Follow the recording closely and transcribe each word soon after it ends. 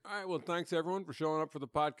right. Well, thanks everyone for showing up for the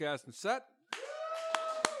podcast and set.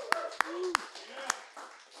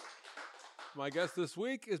 My guest this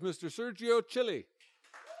week is Mr. Sergio Chili.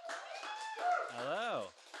 Hello.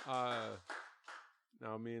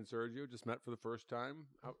 Now, me and Sergio just met for the first time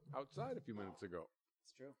outside a few minutes ago.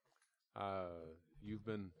 It's true. You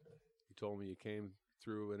told me you came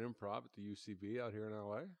through an improv at the UCB out here in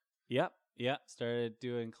LA. Yep. Started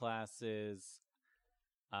doing classes,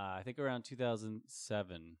 I think around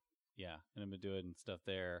 2007. Yeah, and I've been doing stuff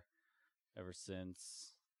there ever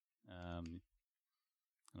since. And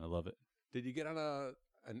I love it. Did you get on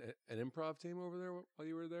an improv team over there while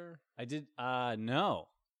you were there? I did. No.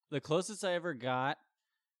 The closest I ever got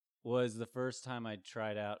was the first time I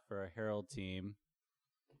tried out for a Herald team.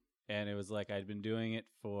 And it was like I'd been doing it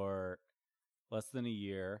for less than a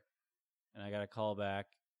year. And I got a call back.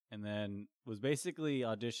 And then was basically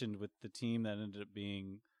auditioned with the team that ended up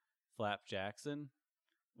being Flap Jackson.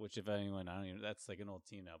 Which, if anyone, I don't even, that's like an old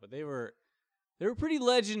team now. But they were pretty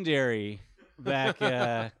legendary back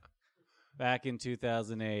back in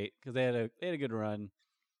 2008 because they had a good run.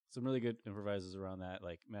 Some really good improvisers around that,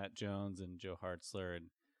 like Matt Jones and Joe Hartzler and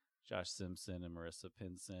Josh Simpson and Marissa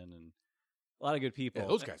Pinson and a lot of good people. Yeah,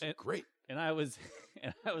 those guys are great. And I was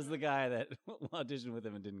the guy that auditioned with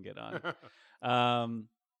them and didn't get on.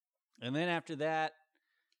 And then after that,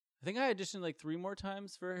 I think I auditioned like 3 more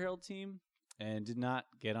times for a Herald team and did not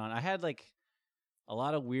get on. I had like a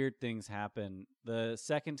lot of weird things happen. The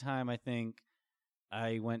second time, I think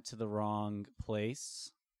I went to the wrong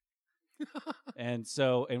place. and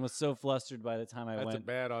was so flustered by the time I went. That's a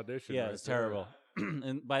bad audition. Yeah, right it's there. terrible.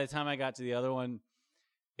 And by the time I got to the other one,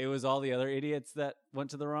 it was all the other idiots that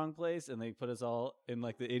went to the wrong place, and they put us all in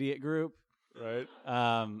like the idiot group. Right.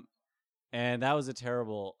 And that was a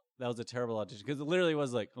terrible audition because it literally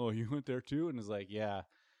was like, oh, you went there too, and it was like, yeah,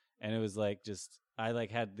 and it was like just I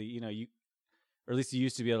like had the or at least you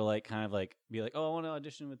used to be able to like kind of like be like, oh, I want to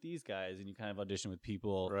audition with these guys, and you kind of audition with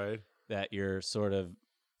people Right. that you're sort of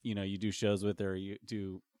you do shows with or you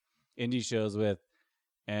do indie shows with,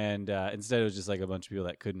 and instead it was just like a bunch of people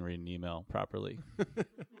that couldn't read an email properly.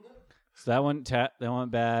 So that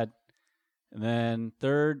went bad, and then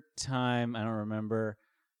third time I don't remember.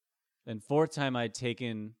 Then fourth time I'd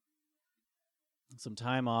taken some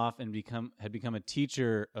time off and had become a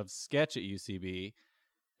teacher of sketch at UCB,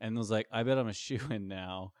 and was like, I bet I'm a shoo-in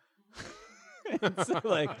now. And so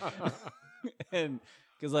like, and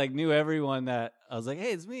because like knew everyone that I was like,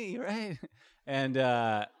 hey, it's me, right? And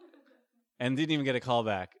didn't even get a call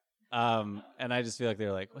back. And I just feel like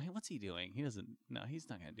they're like, wait, what's he doing? He's not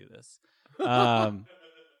gonna do this.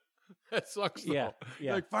 That sucks. Though.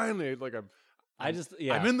 Yeah. Like finally, like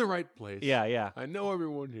I'm in the right place. Yeah. I know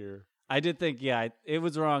everyone here. I did think, it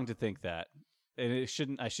was wrong to think that, and it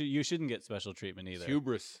shouldn't. You shouldn't get special treatment either. It's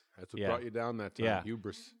hubris. That's what brought you down that time. Yeah.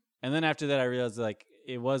 Hubris. And then after that, I realized like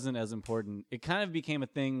it wasn't as important. It kind of became a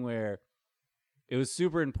thing where it was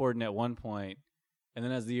super important at one point, and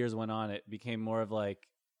then as the years went on, it became more of like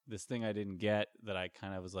this thing I didn't get that I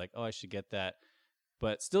kind of was like, oh, I should get that,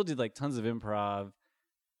 but still did like tons of improv.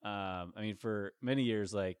 I mean, for many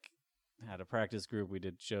years, like had a practice group. We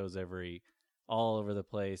did shows all over the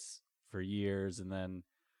place for years, and then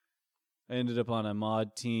I ended up on a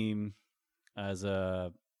mod team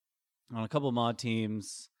on a couple mod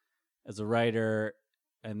teams as a writer,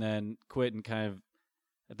 and then quit. And kind of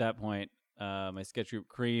at that point, my sketch group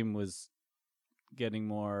Cream was getting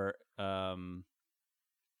more kind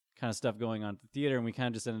of stuff going on at the theater, and we kind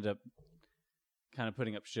of just ended up kind of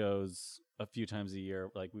putting up shows a few times a year.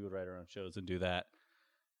 Like we would write our own shows and do that.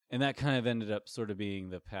 And that kind of ended up sort of being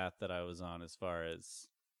the path that I was on as far as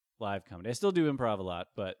live comedy. I still do improv a lot,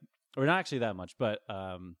 or not actually that much, but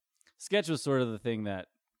sketch was sort of the thing that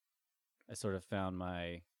I sort of found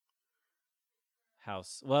my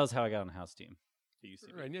house. Well, that was how I got on the house team at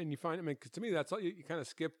UCB. Right, and you find, I mean, 'cause to me, that's all you kind of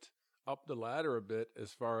skipped up the ladder a bit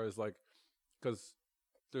as far as like, because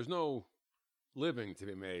there's no living to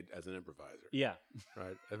be made as an improviser. Yeah.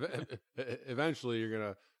 Right. Eventually, you're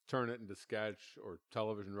going to turn it into sketch or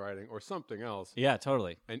television writing or something else. Yeah,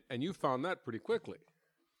 totally. And you found that pretty quickly.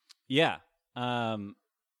 Yeah. And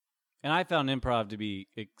I found improv to be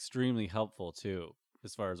extremely helpful too,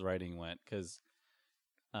 as far as writing went. Because,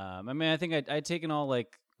 I mean, I think I'd taken all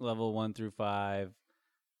like level 1 through 5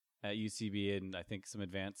 at UCB, and I think some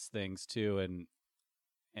advanced things too. And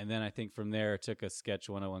then I think from there, I took a sketch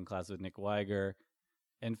 101 class with Nick Weiger,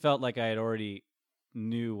 and felt like I had already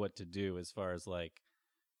knew what to do as far as like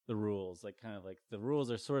the rules, like kind of like the rules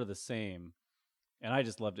are sort of the same. And I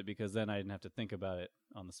just loved it because then I didn't have to think about it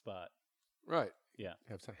on the spot. Right. Yeah.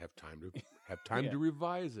 Have time to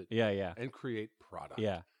revise it. Yeah. And create product.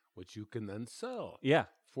 Yeah. which you can then sell Yeah.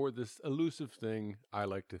 for this elusive thing I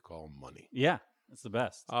like to call money. Yeah. It's the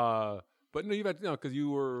best. But no, you've had, because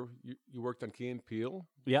you worked on Key and Peele.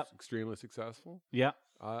 Yep. It's extremely successful. Yeah.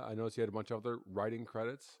 I noticed you had a bunch of other writing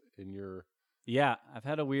credits in your. Yeah. I've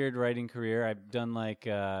had a weird writing career. I've done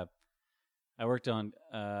I worked on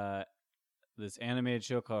this animated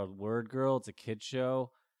show called Word Girl. It's a kid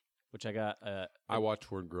show, which I got. I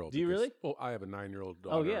watch Word Girl. Do you really? Well, I have a 9-year-old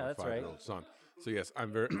daughter. Oh, yeah, and a that's right. 5-year-old son. So yes,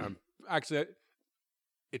 I'm actually.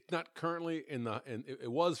 It's not currently in the. And it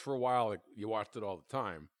was for a while. Like you watched it all the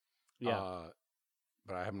time. Yeah.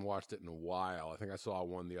 But I haven't watched it in a while. I think I saw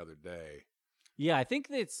one the other day. Yeah, I think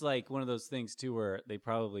it's like one of those things too where they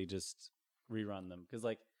probably just rerun them because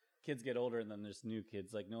like kids get older and then there's new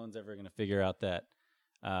kids. Like no one's ever going to figure out that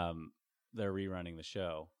they're rerunning the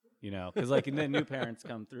show, because like and then new parents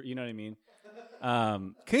come through. You know what I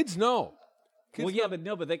mean? Kids know.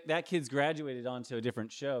 But that kid's graduated onto a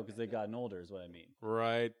different show because they've gotten older. Is what I mean.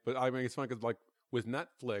 Right, but I mean it's fun because like with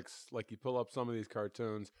Netflix, like you pull up some of these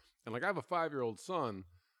cartoons, and like I have a 5-year-old son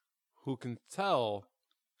who can tell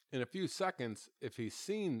in a few seconds if he's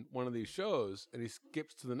seen one of these shows, and he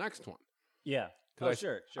skips to the next one. Yeah.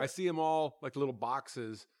 Sure. I see them all like little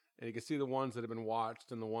boxes, and you can see the ones that have been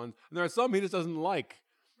watched and there are some he just doesn't like.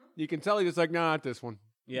 You can tell he's just like, nah, not this one.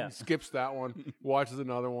 Yeah. He skips that one, watches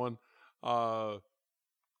another one. So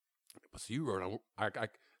you wrote on,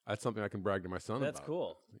 that's something I can brag to my son That's about.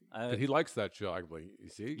 cool. He likes that show. You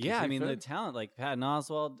see? Yeah, I mean the talent, like Patton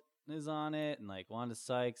Oswalt is on it, and like Wanda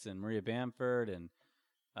Sykes and Maria Bamford, and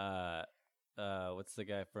what's the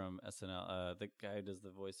guy from SNL? The guy who does the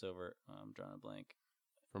voiceover. I'm drawing a blank.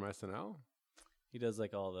 From SNL? He does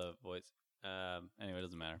like all the voice. Anyway, it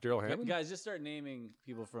doesn't matter. Daryl Hammond? Guys, just start naming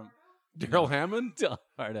people from Daryl Hammond?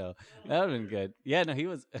 Hardo. That would have been good. Yeah, no, he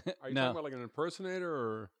was. Are you talking about like an impersonator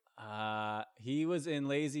or? He was in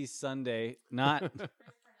Lazy Sunday. Not.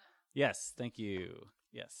 Yes, thank you.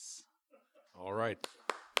 Yes. All right.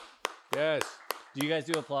 Yes. Do you guys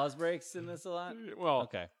do applause breaks in this a lot? Well,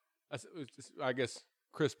 Okay. I guess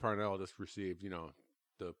Chris Parnell just received,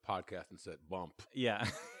 the podcast and said bump. Yeah.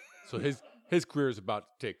 So his career is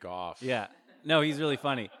about to take off. Yeah. No, he's really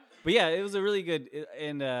funny. But yeah, it was a really good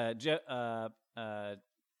and the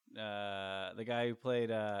guy who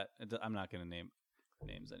played I'm not going to name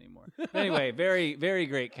names anymore. Anyway, very very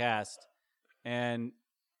great cast. And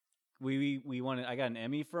we wanted I got an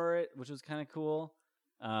Emmy for it, which was kind of cool.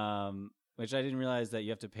 Which I didn't realize that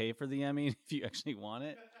you have to pay for the Emmy if you actually want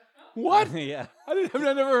it. What? Yeah. I've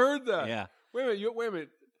never heard that. Yeah. Wait a minute.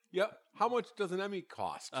 Yeah. How much does an Emmy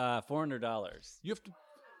cost? $400. You have to.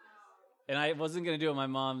 And I wasn't going to do it. My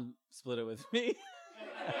mom split it with me.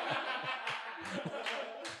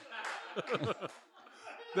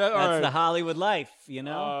 That's the Hollywood life,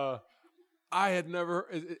 I had never.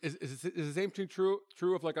 Is the same thing true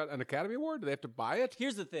of like an Academy Award? Do they have to buy it?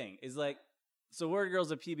 Here's the thing: is like, so Word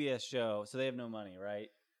Girl's a PBS show, so they have no money, right?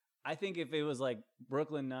 I think if it was like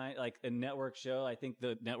Brooklyn Nine, like a network show, I think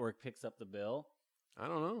the network picks up the bill. I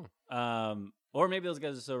don't know. Or maybe those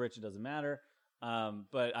guys are so rich it doesn't matter.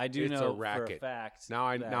 But I do know for a fact. Now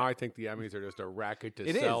I think the Emmys are just a racket to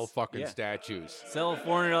It sell is, fucking yeah. statues. Sell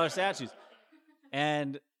 $400 statues,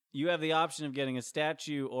 and you have the option of getting a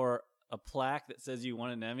statue or a plaque that says you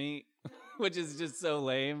won an Emmy, which is just so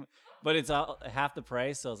lame. But it's all, half the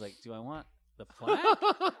price. So I was like, do I want the plaque?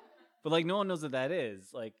 But like, no one knows what that is.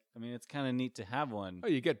 Like, I mean, it's kind of neat to have one. Oh,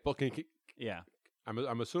 you get booking. Yeah.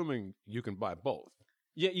 I'm assuming you can buy both.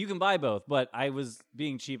 Yeah, you can buy both, but I was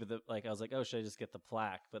being cheap at I was like, oh, should I just get the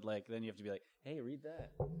plaque? But like, then you have to be like, hey, read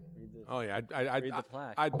that. Read this. Oh yeah, Read the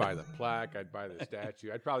plaque. I'd buy the plaque. I'd buy the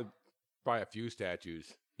statue. I'd probably buy a few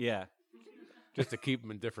statues Yeah. just to keep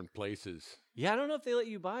them in different places. Yeah, I don't know if they let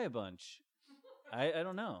you buy a bunch. I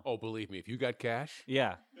don't know. Oh, believe me, if you got cash,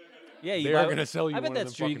 Yeah. Yeah, you they are going to sell you. I bet one of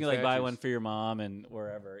that's them true. You can fucking like buy statues. one for your mom and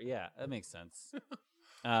wherever. Yeah, that makes sense.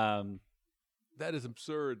 That is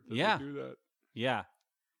absurd. That Yeah. they do that. Yeah.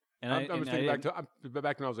 And I'm just thinking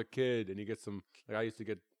back when I was a kid, and you get some. Like I used to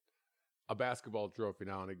get a basketball trophy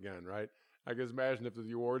now and again, right? I can imagine if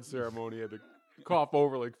the award ceremony had to cough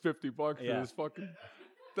over like $50 for Yeah. this fucking.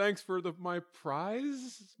 Thanks for my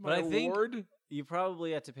prize, But I think- award. you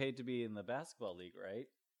probably had to pay to be in the basketball league, right?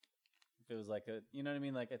 If it was like you know what I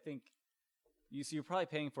mean? Like I think you're probably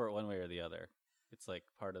paying for it one way or the other. It's like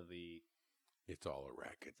part of the. It's all a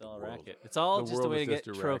racket. It's all a racket. It's all the just a world way is to get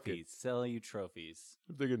just a trophies. racket. Sell you trophies.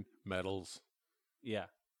 I'm thinking medals, Yeah.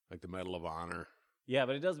 like the Medal of Honor. Yeah,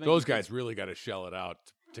 but it does make Those you feel- guys really got to shell it out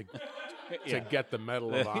to to get the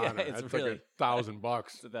Medal of Yeah, Honor. it's That's really- like $1,000.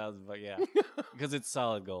 It's $1,000, yeah, because it's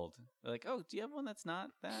solid gold. They're like, oh, do you have one that's not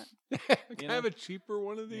that? Can I have a cheaper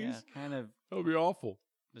one of these? Yeah, kind of. That would be awful.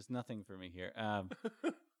 There's nothing for me here.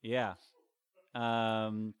 Yeah. I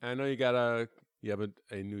know you have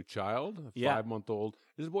a new child, a Yeah. 5-month-old.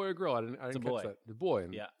 Is it a boy or a girl? I didn't a catch boy. that. The boy.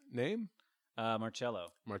 And Yeah. Name?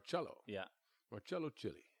 Marcello. Marcello. Yeah. Marcello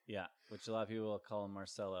Chili. Yeah, which a lot of people will call him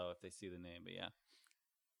Marcello if they see the name, but yeah.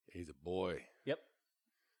 He's a boy. Yep.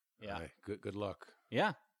 Yeah. Aye, good luck.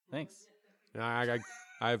 Yeah. Thanks. I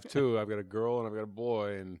have two. I've got a girl and I've got a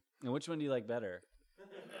boy, and And which one do you like better?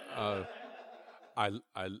 I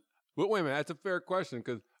wait a minute. That's a fair question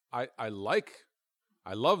because I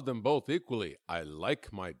love them both equally. I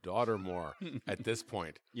like my daughter more at this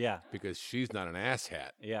point Yeah. because she's not an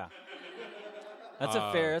asshat. Yeah. That's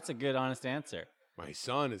that's a good, honest answer. My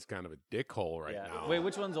son is kind of a dickhole right Yeah. now. Wait,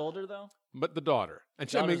 which one's older though? But the daughter, and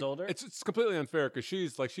Daughter's older? It's completely unfair because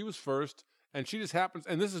she was first, and she just happens.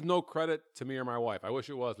 And this is no credit to me or my wife. I wish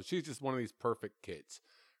it was, but she's just one of these perfect kids,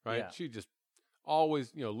 right? Yeah. She just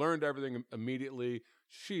always, learned everything immediately.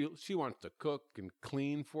 She wants to cook and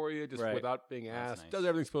clean for you just Right. without being That's asked. nice. Does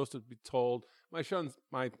everything supposed to be told. My son's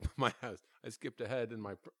my I skipped ahead in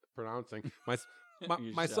my pronouncing. My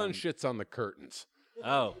Your my son son. shits on the curtains.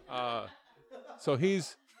 Oh. So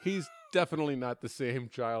he's definitely not the same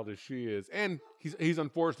child as she is, and he's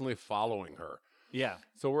unfortunately following her. Yeah.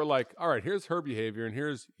 So we're like, all right, here's her behavior, and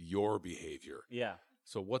here's your behavior. Yeah.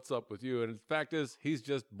 So what's up with you? And the fact is, he's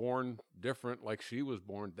just born different, like she was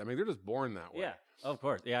born. I mean, they're just born that way. Yeah. Of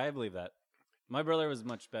course. Yeah, I believe that. My brother was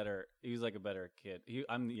much better. He was like a better kid.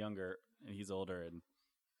 I'm younger and he's older, and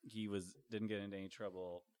he didn't get into any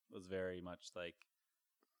trouble. Was very much like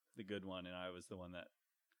the good one, and I was the one that,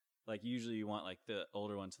 like, usually you want like the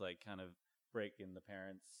older one to like kind of break in the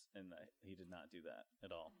parents, and he did not do that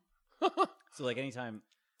at all. So like anytime,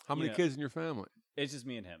 How many know, kids in your family? it's just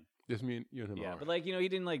me and him. Just me and you and him. Yeah, all right. but like he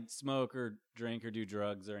didn't like smoke or drink or do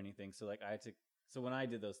drugs or anything. So like I had to. So when I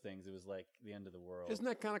did those things, it was like the end of the world. Isn't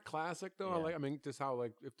that kind of classic though? Yeah. I mean, just how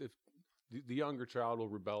like if the younger child will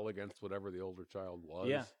rebel against whatever the older child was.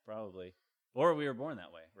 Yeah, probably. Or we were born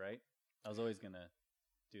that way, right? I was always gonna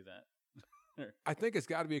do that. I think it's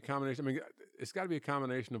got to be a combination. I mean, it's got to be a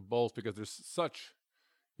combination of both because there's such.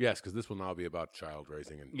 Yes, because this will now be about child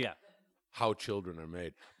raising and Yeah, how children are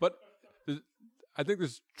made. But I think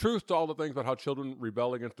there's truth to all the things about how children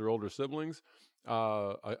rebel against their older siblings,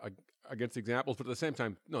 against examples. But at the same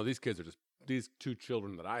time, no, these kids are just these two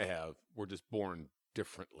children that I have were just born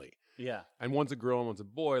differently. yeah, And one's a girl and one's a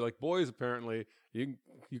boy. Like boys, apparently, you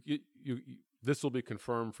this will be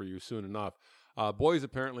confirmed for you soon enough. Boys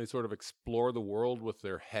apparently sort of explore the world with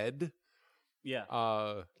their head. yeah.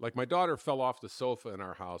 Like my daughter fell off the sofa in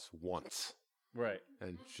our house once, Right.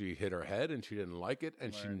 and she hit her head, and she didn't like it,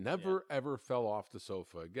 and she Learned, never ever fell off the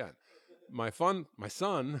sofa again. My son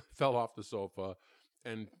fell off the sofa,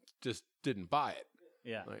 and just didn't buy it.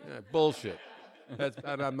 Yeah. Like bullshit.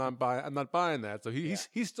 I'm not buying that. So he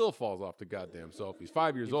still falls off the goddamn sofa. He's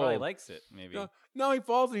 5 years He old. probably likes it. Maybe. No, he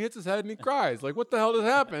falls and he hits his head and he cries. Like, what the hell just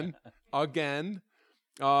happened? Again.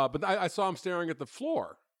 But I saw him staring at the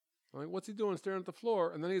floor. I'm like, what's he doing staring at the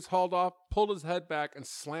floor? And then he's hauled off, pulled his head back, and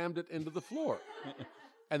slammed it into the floor.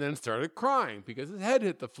 And then started crying because his head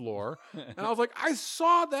hit the floor. And I was like, I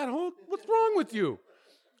saw that whole, what's wrong with you?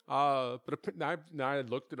 But now I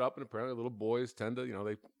looked it up, and apparently little boys tend to,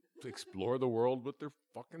 they explore the world with their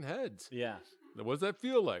fucking heads. Yeah. What does that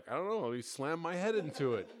feel like? I don't know. He slammed my head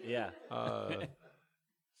into it. Yeah.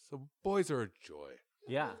 So boys are a joy.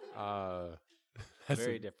 Yeah.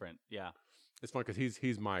 Very It's different. Yeah. fun because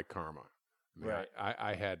he's my karma. I mean, Right.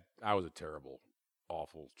 I was a terrible,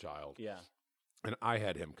 awful child, Yeah. and I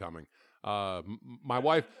had him coming. My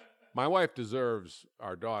wife deserves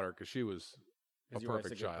our daughter because she was a 'Cause your wife's a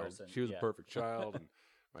perfect good child. person. She was Yeah. a perfect child, and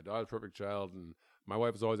my daughter's a perfect child. And my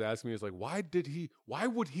wife was always asking me, "It's like, why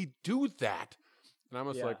would he do that?" And I'm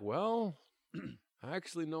just Yeah. like, "Well, I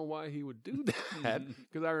actually know why he would do that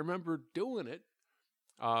because I remember doing it."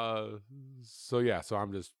 So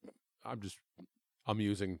I'm just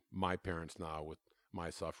amusing my parents now with my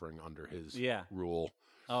suffering under his Yeah. rule.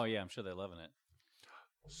 Oh yeah. I'm sure they're loving it.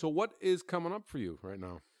 So what is coming up for you right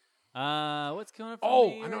now? What's coming up? For Oh,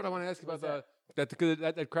 me I know what I right- want to ask you what's about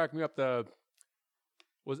that cracked me up.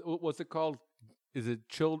 What's it called? Is it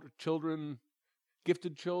children,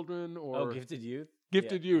 gifted children, or Oh, gifted youth.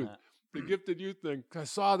 gifted Yeah, youth? The gifted youth thing. I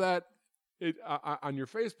saw that on your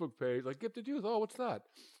Facebook page, like gifted youth. Oh, what's that?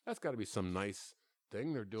 That's got to be some nice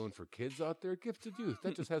thing they're doing for kids out there. Gifted youth.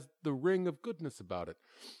 That just has the ring of goodness about it.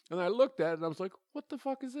 And I looked at it and I was like, what the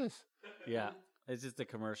fuck is this? Yeah. It's just a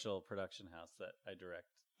commercial production house that I direct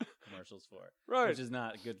commercials for, Right. which is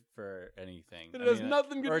not good for anything. It has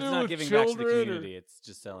nothing to or do it's not with giving children. back to the community. It's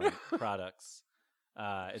just selling products.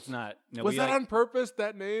 It's not. No, Was we, that like, on purpose?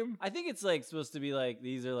 That name? I think it's like supposed to be like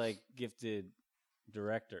these are like gifted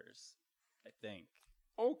directors. I think.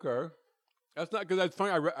 Okay. That's not because that's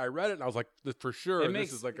funny. I read it and I was like, for sure,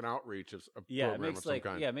 this is like an outreach of a Yeah, it program makes of some like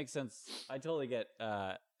kind. yeah, it makes sense. I totally get.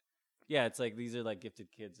 Yeah, it's like these are like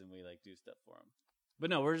gifted kids, and we like do stuff for them. But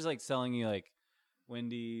no, we're just like selling you like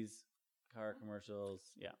Wendy's car commercials.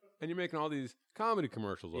 Yeah, And you're making all these comedy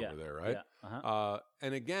commercials Yeah. over there, right? Yeah. Uh-huh.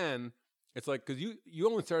 And again, it's like because you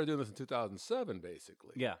only started doing this in 2007,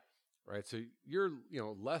 basically. Yeah. Right. So you're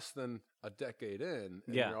less than a decade in,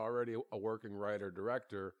 and Yeah. you're already a working writer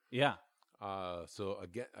director. Yeah. So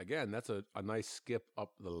again, that's a nice skip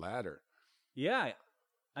up the ladder. Yeah.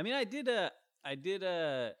 I mean,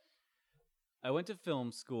 I went to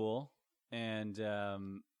film school, and I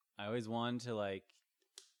always wanted to like.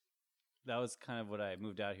 That was kind of what I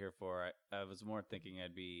moved out here for. I was more thinking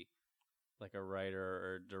I'd be like a writer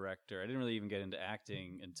or director. I didn't really even get into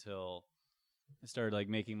acting until I started like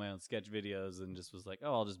making my own sketch videos and just was like,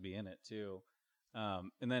 oh, I'll just be in it too.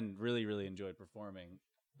 And then really, really enjoyed performing.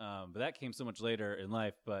 But that came so much later in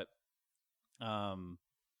life. But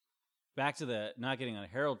back to the not getting on a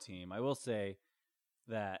Herald team, I will say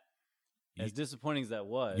that as disappointing as that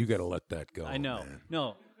was, You got to let that go. I know. Man.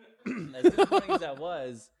 No, as disappointing as that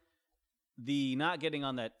was, the not getting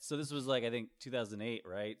on that. So this was like I think 2008,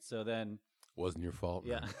 right? So then Wasn't your fault.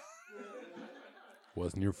 yeah, Man.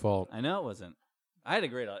 Wasn't your fault. I know it wasn't. I had a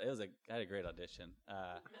great. I had a great audition.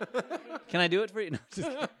 Can I do it for you? No, just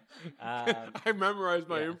kidding. I memorized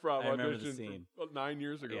my yeah, improv I remember the audition scene. from 9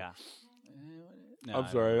 years ago. Yeah. No, I'm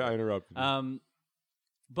sorry, I interrupted you.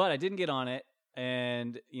 But I didn't get on it,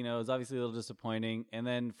 and it was obviously a little disappointing. And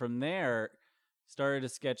then from there, started a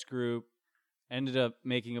sketch group. Ended up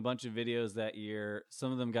making a bunch of videos that year.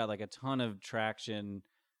 Some of them got like a ton of traction,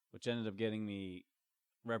 which ended up getting me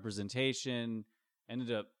representation.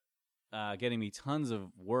 Ended up getting me tons of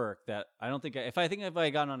work that I don't think if I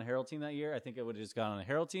had gotten on a Herald team that year, I think I would have just gotten on a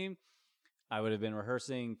Herald team. I would have been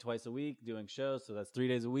rehearsing twice a week, doing shows, so that's 3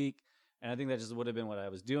 days a week, and I think that just would have been what I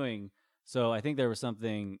was doing. So I think there was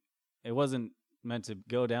something. It wasn't meant to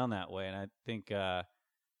go down that way, and I think I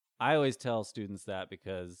always tell students that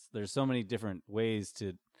because there's so many different ways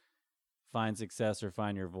to find success or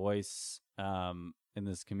find your voice in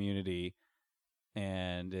this community.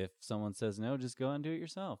 And if someone says no, just go and do it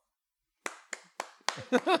yourself.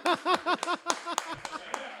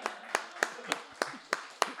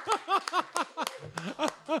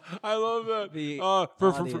 I love that. The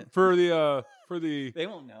For the They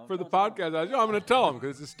won't know. for the Don't tell podcast, I'm going to tell him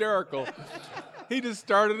because it's hysterical. He just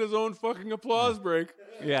started his own fucking applause break,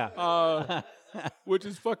 them. Yeah. which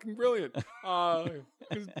is fucking brilliant.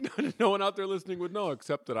 'Cause no one out there listening would know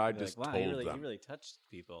except that I You're just like, wow, told he them. really touched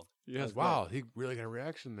people. Yes, That's wow, he really got a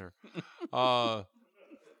reaction there.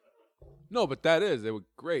 No, but it was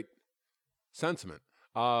great sentiment.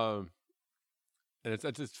 And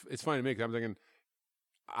it's funny to me because I'm thinking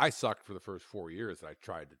I sucked for the first 4 years that I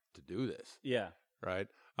tried to do this, Yeah. right?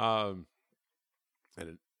 I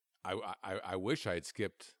wish I had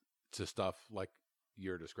skipped to stuff like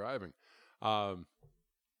you're describing. So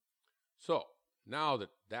now that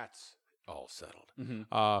that's all settled,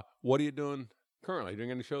 what are you doing currently? Are you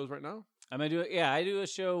doing any shows right now? I do a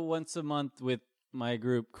show once a month with my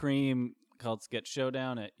group Cream called Sketch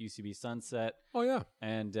Showdown at UCB Sunset. Oh yeah,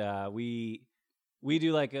 And we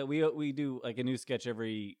do like we do like a new sketch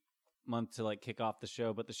every month to like kick off the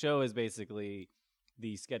show, but the show is basically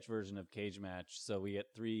the sketch version of Cage Match. So we get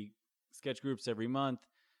 3 sketch groups every month.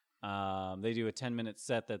 They do a 10-minute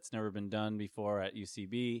set that's never been done before at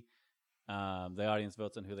UCB. The audience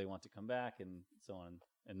votes on who they want to come back and so on,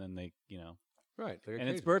 and then they right. and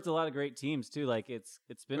it's birthed a lot of great teams too. Like it's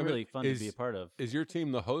been really fun to be a part of. Is your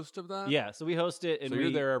team the host of that? Yeah, so we host it, and So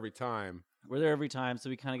you're there every time. We're there every time, so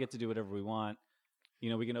we kind of get to do whatever we want.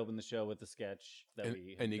 We can open the show with the sketch that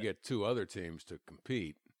And you get 2 other teams to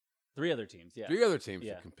compete. 3 other teams, yeah. 3 other teams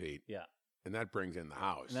Yeah. to compete. Yeah. And that brings in the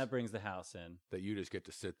house. And that brings the house in. that you just get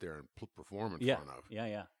to sit there and perform in Yeah. front of.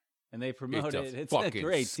 Yeah. And they promote It's it. a It's a fucking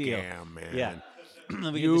great deal. scam, man. Yeah. We You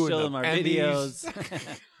get to and show the them our Emmys.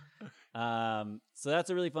 videos. So that's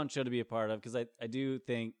a really fun show to be a part of because I do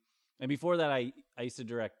think, and before that I used to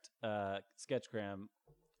direct Sketchgram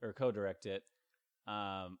or co-direct it,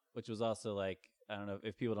 which was also like, I don't know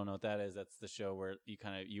if people don't know what that is. That's the show where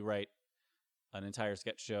you write an entire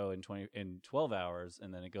sketch show in 12 hours,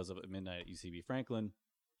 and then it goes up at midnight at UCB Franklin.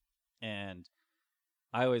 And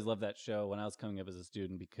I always loved that show when I was coming up as a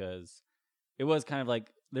student because it was kind of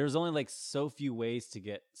like there's only like so few ways to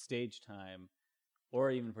get stage time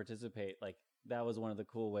or even participate. Like that was one of the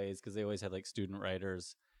cool ways because they always had like student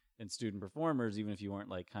writers and student performers, even if you weren't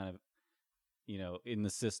like kind of, in the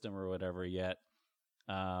system or whatever yet.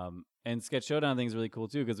 And Sketch Showdown thing is really cool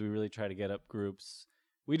too because we really try to get up groups.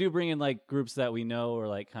 We do bring in like groups that we know are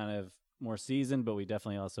like kind of more seasoned, but we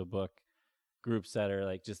definitely also book groups that are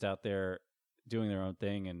like just out there doing their own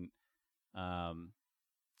thing. And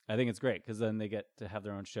I think it's great because then they get to have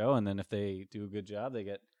their own show. And then if they do a good job, they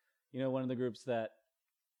get, one of the groups that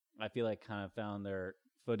I feel like kind of found their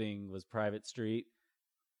footing was Private Street,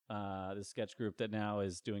 the sketch group that now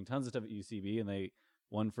is doing tons of stuff at UCB, and they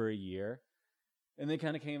won for a year. And they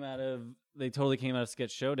totally came out of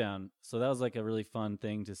Sketch Showdown. So that was like a really fun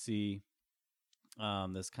thing to see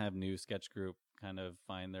this kind of new sketch group kind of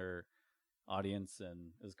find their audience, and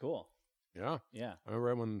it was cool. Yeah. Yeah. I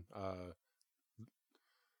remember when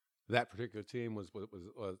that particular team was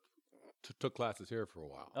took classes here for a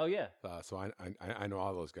while. Oh yeah. So I know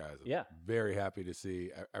all those guys. Yeah. Very happy to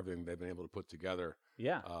see everything they've been able to put together.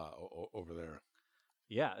 Yeah. Over there.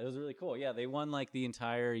 Yeah, it was really cool. Yeah, they won like the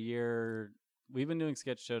entire year. We've been doing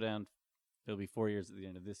Sketch Showdown. It'll be 4 years at the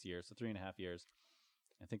end of this year, so 3.5 years.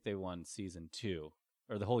 I think they won season 2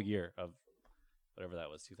 or the whole year of whatever that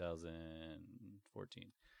was, 2014.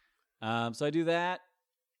 So I do that,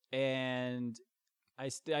 and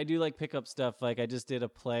I do like pick up stuff. Like I just did a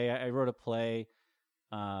play. I wrote a play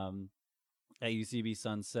at UCB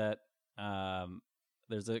Sunset.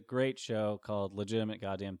 There's a great show called Legitimate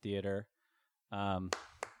Goddamn Theater.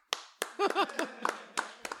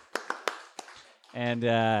 And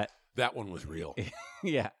that one was real.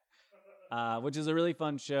 Yeah. Which is a really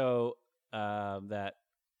fun show that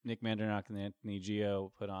Nick Mandernock and Anthony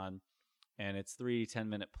Gio put on. And it's 4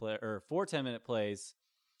 10-minute plays.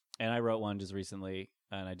 And I wrote one just recently,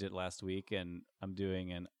 and I did it last week, and I'm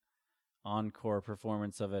doing an encore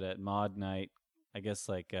performance of it at Mod Night. I guess,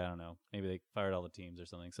 I don't know, maybe they fired all the teams or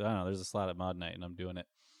something. So I don't know, there's a slot at Mod Night, and I'm doing it.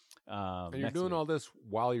 And you're doing all this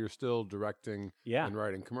while you're still directing and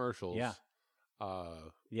writing commercials. Yeah.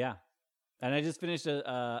 Yeah. And I just finished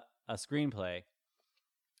a screenplay.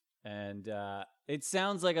 And it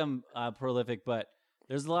sounds like I'm prolific, but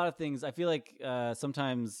there's a lot of things. I feel like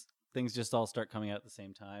sometimes things just all start coming out at the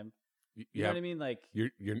same time. You know what I mean? Like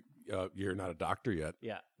you're not a doctor yet.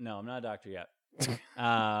 Yeah. No, I'm not a doctor yet.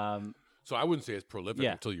 So I wouldn't say it's prolific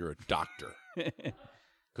until you're a doctor.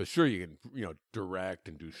 Because sure, you can direct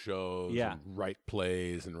and do shows and write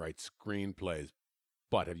plays and write screenplays,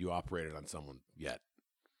 but have you operated on someone yet?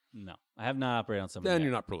 No, I have not operated on someone Then yet.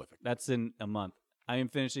 you're not prolific. That's in a month. I am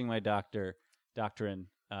finishing my doctrine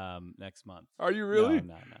next month. Are you really?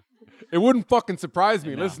 No. It wouldn't fucking surprise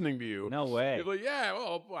me listening to you. No way. You're like, yeah,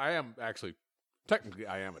 well, I am actually, technically,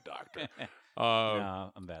 I am a doctor.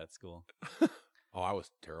 No, I'm bad at school. Oh, I was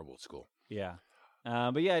terrible at school. Yeah.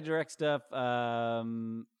 But yeah, I direct stuff.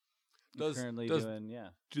 Do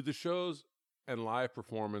the shows and live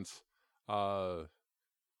performance for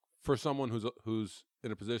someone who's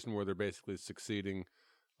in a position where they're basically succeeding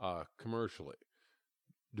commercially,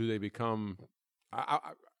 do they become?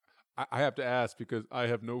 I have to ask because I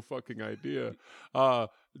have no fucking idea.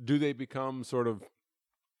 Do they become sort of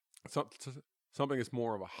something that's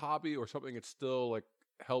more of a hobby, or something that still like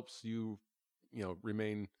helps you,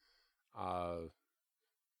 remain? I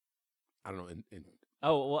don't know.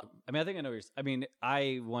 Oh, well, I mean, I think I know what you're.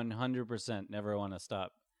 I 100% never want to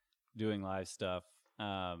stop doing live stuff.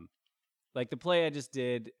 Like the play I just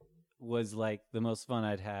did was like the most fun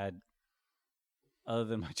I'd had, other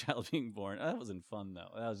than my child being born. That wasn't fun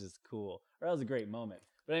though. That was just cool. Or that was a great moment.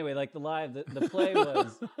 But anyway, like the play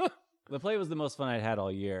was the play was the most fun I'd had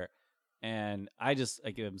all year, and I just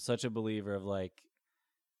am such a believer of like,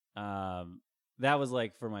 that was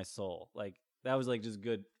like for my soul. Like that was like just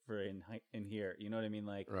good for in here. You know what I mean?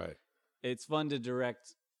 Like, right. It's fun to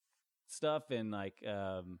direct stuff and like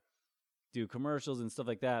do commercials and stuff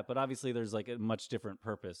like that. But obviously, there's like a much different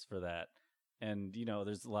purpose for that. And,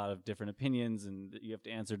 there's a lot of different opinions, and you have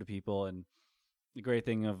to answer to people. And the great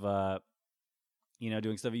thing of,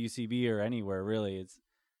 doing stuff at UCB or anywhere, really, it's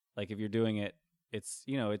like if you're doing it, it's,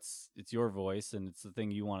 it's your voice and it's the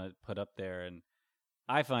thing you want to put up there. And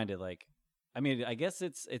I find it like, I guess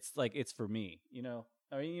it's like it's for me,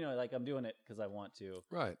 like I'm doing it because I want to.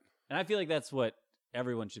 Right. And I feel like that's what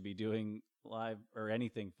everyone should be doing live or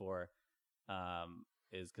anything for,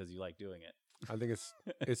 is because you like doing it. I think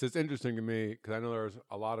it's just interesting to me because I know there's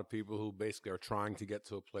a lot of people who basically are trying to get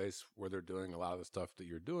to a place where they're doing a lot of the stuff that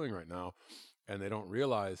you're doing right now, and they don't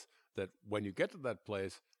realize that when you get to that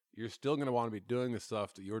place, you're still going to want to be doing the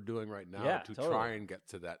stuff that you're doing right now try and get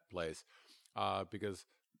to that place. because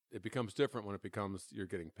it becomes different when it becomes you're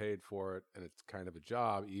getting paid for it and it's kind of a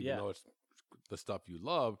job, even though it's the stuff you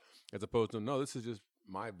love, as opposed to, no, this is just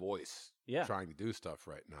my voice trying to do stuff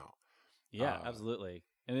right now. Yeah, absolutely.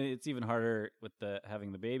 And it's even harder with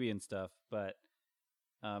having the baby and stuff. But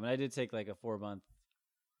and I did take like a 4-month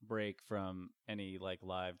break from any like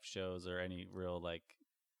live shows or any real like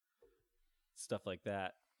stuff like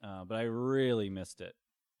that. But I really missed it.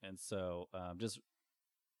 And so I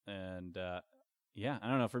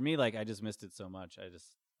don't know. For me, like I just missed it so much. I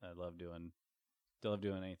love doing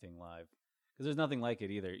anything live because there's nothing like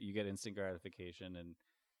it either. You get instant gratification, and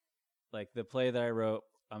like the play that I wrote,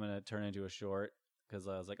 I'm going to turn into a short because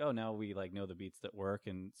I was like, oh, now we like know the beats that work.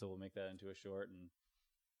 And so we'll make that into a short. And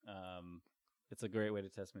it's a great way to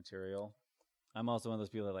test material. I'm also one of those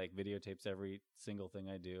people that like videotapes every single thing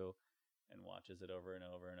I do and watches it over and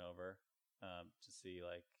over and over to see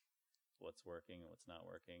like what's working and what's not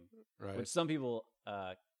working. Right. Which some people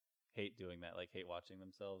hate doing that, like hate watching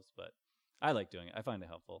themselves. But I like doing it. I find it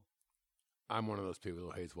helpful. I'm one of those people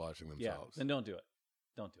who hates watching themselves. Yeah, then don't do it.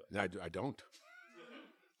 Don't do it. I don't.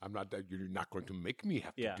 I'm not. You're not going to make me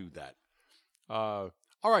have to do that. All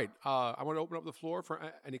right. I want to open up the floor for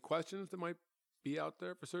any questions that might be out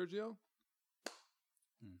there for Sergio.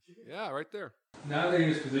 Yeah, right there. Now that you're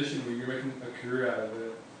in this position where you're making a career out of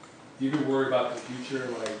it, do you ever worry about the future?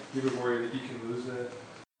 Like, do you ever worry that you can lose it?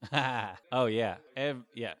 Oh yeah,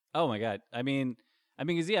 yeah. Oh my God. I mean,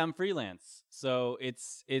 because I'm freelance, so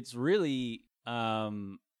it's really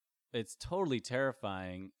it's totally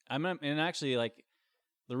terrifying. And actually, like,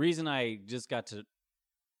 the reason I just got to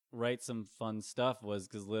write some fun stuff was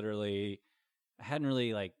because literally I hadn't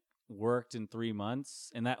really like worked in 3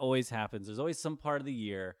 months, and that always happens. There's always some part of the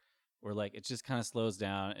year where like it just kind of slows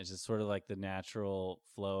down. It's just sort of like the natural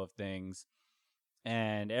flow of things,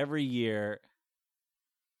 and every year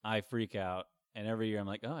I freak out, and every year I'm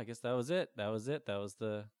like, oh, I guess that was it. That was it.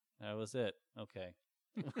 Okay.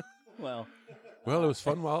 Well, it was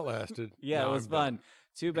fun while it lasted. Yeah, now it was I'm fun. done.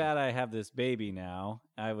 Too bad I have this baby now.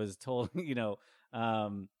 I was told,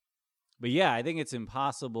 but yeah, I think it's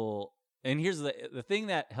impossible. And here's the thing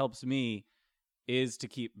that helps me is to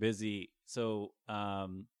keep busy. So I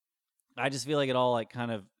just feel like it all like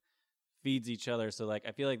kind of feeds each other. So like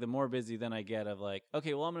I feel like the more busy then I get of like,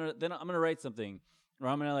 okay, well I'm gonna write something, or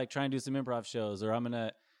I'm gonna like try and do some improv shows, or I'm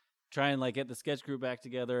gonna try and like get the sketch group back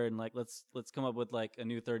together and like let's come up with like a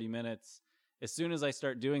new 30 minutes. As soon as I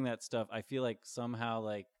start doing that stuff, I feel like somehow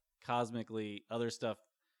like cosmically other stuff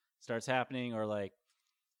starts happening, or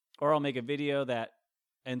I'll make a video that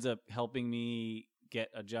ends up helping me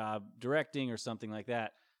get a job directing or something like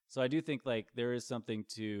that. So I do think like there is something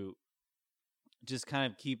to just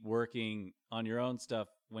kind of keep working on your own stuff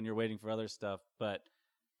when you're waiting for other stuff. But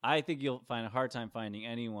I think you'll find a hard time finding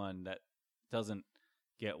anyone that doesn't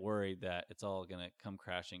get worried that it's all going to come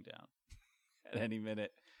crashing down at any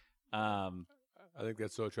minute. I think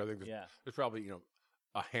that's so true. I think there's probably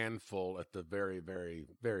a handful at the very, very,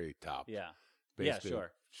 very top. Yeah. Basically. Yeah,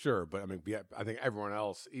 Sure, but I mean, I think everyone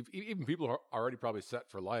else, even people who are already probably set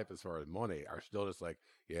for life as far as money, are still just like,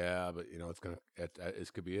 yeah, but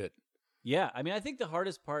it could be it. Yeah, I mean, I think the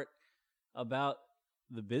hardest part about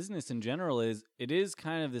the business in general is it is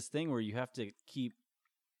kind of this thing where you have to keep,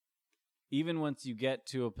 even once you get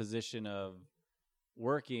to a position of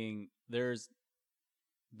working,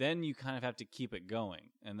 then you kind of have to keep it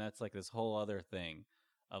going, and that's like this whole other thing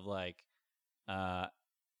of like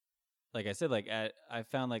I said, like I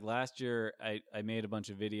found like last year I made a bunch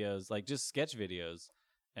of videos, like just sketch videos,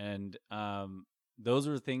 and those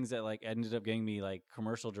were things that like ended up getting me like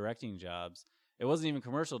commercial directing jobs. It wasn't even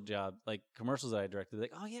commercial job, like commercials that I directed.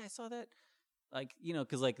 Like, oh yeah, I saw that, like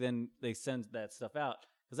because like then they send that stuff out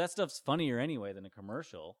because that stuff's funnier anyway than a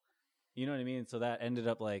commercial. You know what I mean? So that ended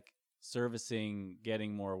up like servicing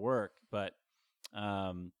getting more work, but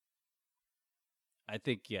I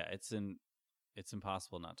think it's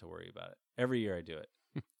impossible not to worry about it. Every year I do it.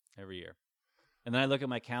 Every year. And then I look at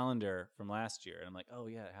my calendar from last year and I'm like, oh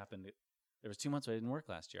yeah, it happened. There was 2 months where I didn't work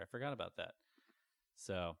last year. I forgot about that.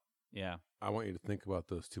 So, yeah. I want you to think about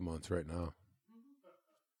those 2 months right now.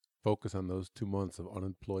 Focus on those 2 months of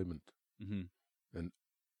unemployment. Mm-hmm. And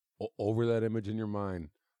over that image in your mind,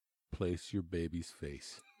 place your baby's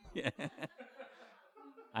face. Yeah.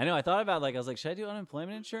 I know. I thought about I was like, should I do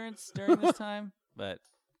unemployment insurance during this time? But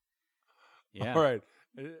yeah. All right.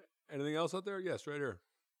 Anything else out there? Yes, right here.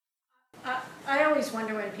 I always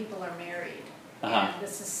wonder when people are married. And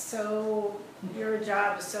this is your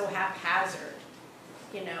job is so haphazard.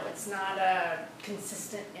 It's not a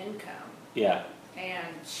consistent income. Yeah.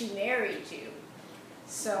 And she married you.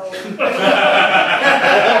 So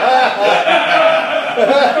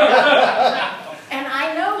And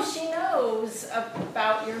I know she knows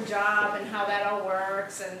about your job and how that all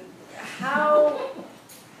works and how,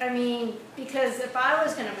 I mean, because if I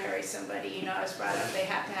was going to marry somebody, you know, I was brought up, they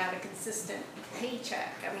have to have a consistent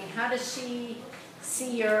paycheck. I mean, how does she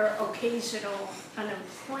see your occasional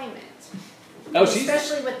unemployment? Oh,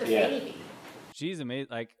 especially with the baby. She's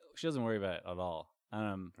amazing. Like, she doesn't worry about it at all.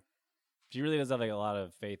 She really does have like a lot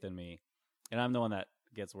of faith in me, and I'm the one that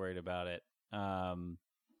gets worried about it.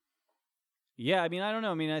 Yeah, I mean, I don't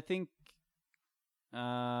know. I mean, I think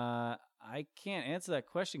I can't answer that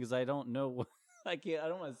question because I don't know. I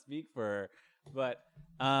don't want to speak for her, but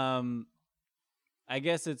I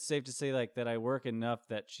guess it's safe to say like that I work enough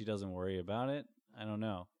that she doesn't worry about it. I don't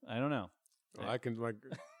know. Well, I can like.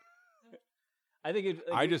 I think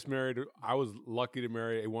I was lucky to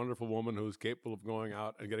marry a wonderful woman who was capable of going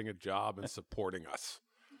out and getting a job and supporting us.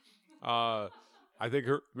 I think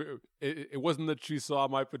it wasn't that she saw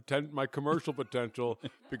my commercial potential,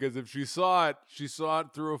 because if she saw it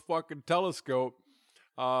through a fucking telescope.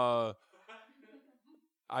 I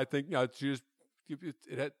think I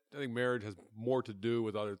think marriage has more to do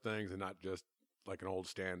with other things and not just like an old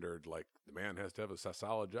standard. Like the man has to have a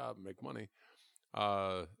solid job and make money.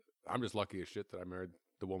 I'm just lucky as shit that I married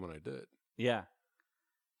the woman I did. Yeah.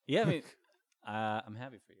 I mean, I'm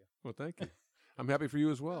happy for you. Well, thank you. I'm happy for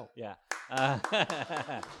you as well. Yeah.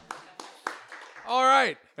 All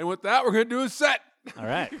right. And with that, we're going to do a set. All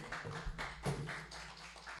right.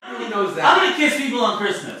 Everyone knows that. I'm going to kiss people on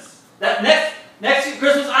Christmas. Next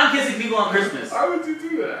Christmas, I'm kissing people on Christmas. Why would you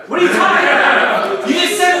do that? What are you talking about? You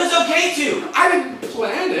just said it was okay to. I didn't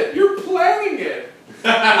plan it. You're planning it.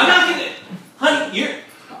 I'm not kidding. Honey,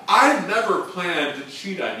 I never plan to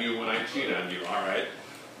cheat on you when I cheat on you, all right?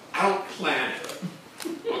 I don't plan it,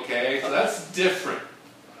 okay? So that's different.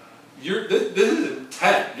 This is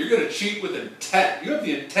intent. You're going to cheat with intent. You have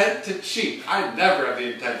the intent to cheat. I never have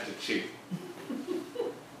the intent to cheat.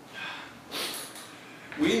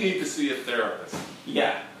 We need to see a therapist.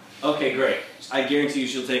 Yeah. Okay, great. I guarantee you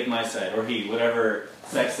she'll take my side, or he, whatever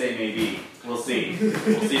sex they may be. We'll see.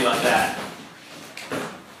 We'll see about that.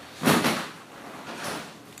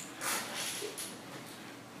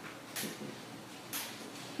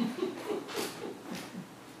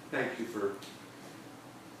 Thank you for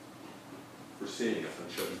seeing us on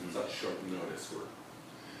such short notice.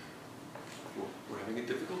 We're having a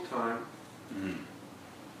difficult time. Mm-hmm.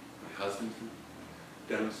 My husband's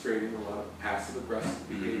demonstrating a lot of passive-aggressive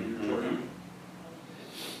behavior toward me.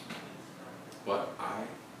 But I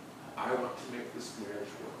want to make this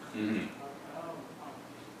marriage work. Mm-hmm.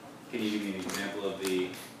 Can you give me an example of the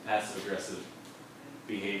passive-aggressive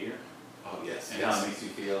behavior? Oh, yes. And how it makes you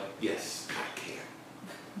feel? Yes, I can.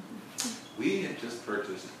 We had just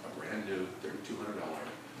purchased a brand new $3,200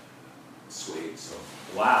 suede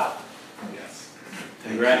sofa. Wow. Yes.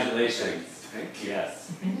 Congratulations. Thank you.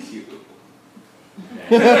 Yes. Thank you.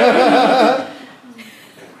 Okay. And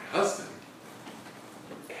my husband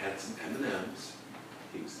had some M&Ms.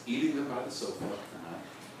 He was eating them by the sofa.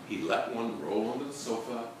 He let one roll onto the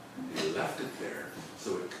sofa. He left it there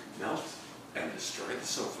so it could melt and destroy the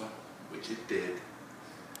sofa, which it did.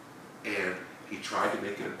 And he tried to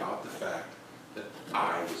make it about the fact that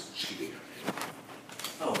I was cheating on him.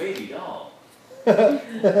 Oh, baby doll.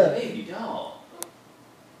 Baby doll.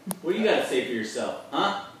 What do you got to say for yourself?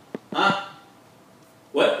 Huh? Huh?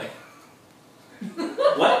 What?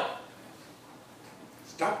 What?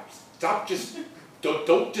 Stop, just,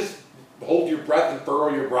 don't just hold your breath and furrow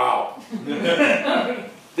your brow.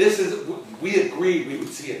 We agreed we would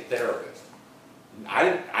see a therapist.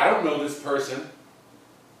 I don't know this person.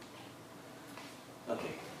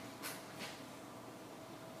 Okay.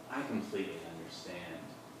 I completely understand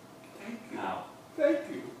Thank you. how Thank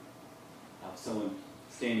you. someone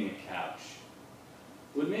standing a couch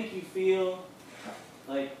would make you feel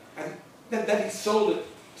like... And then he sold it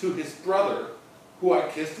to his brother, who I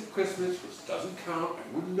kissed at Christmas, which doesn't count,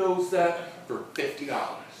 everyone knows that, for $50.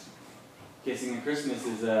 Kissing at Christmas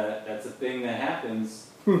is that's a thing that happens.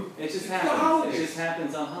 It just The happens. holidays. It just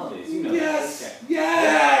happens on holidays. You know Yes! that. Okay.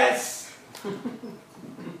 Yes! I would love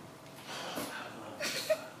to just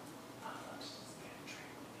get a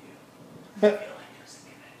drink with you. I feel like there's a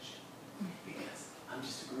connection. Because I'm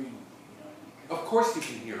just agreeing with you, you know what I mean? Of course you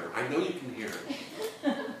can hear him. I know you can hear him.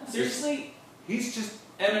 Seriously? He's just,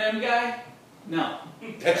 M&M guy? No.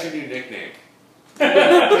 that's your new nickname. You're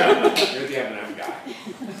the M&M guy.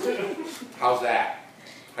 How's that?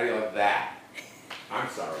 How do you like that? I'm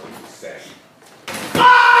sorry, what you saying?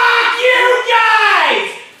 Fuck you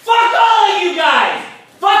guys! Fuck all of you guys!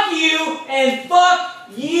 Fuck you and fuck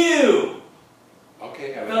you!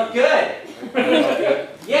 Okay, Felt good. Felt good.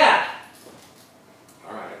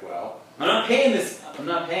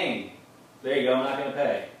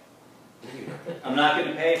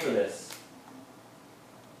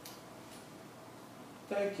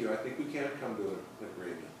 Thank you. I think we can come to an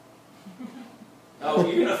agreement. Oh,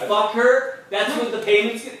 you're gonna fuck her? That's what the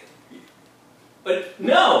payment's gonna... But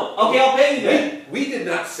no! Okay, I'll pay you then. We did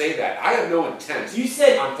not say that. I have no intent You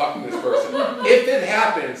said... on fucking this person. If it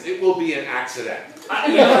happens, it will be an accident. I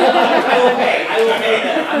will pay. I will pay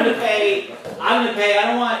them. I'm gonna pay. I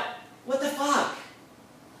don't want... What the fuck?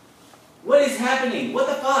 What is happening? What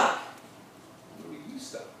the fuck? You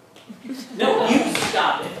stop. No, you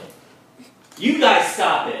stop it. You guys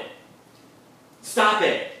stop it. Stop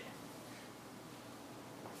it.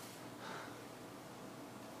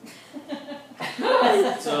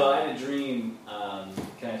 So I had a dream.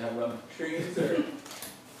 Can I talk about my dreams? Or?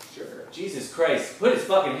 Sure. Jesus Christ! Put his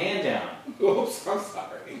fucking hand down. Oops, I'm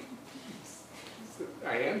sorry.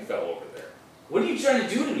 My hand fell over there. What are you trying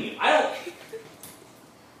to do to me? I don't.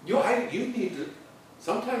 You need to.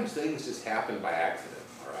 Sometimes things just happen by accident.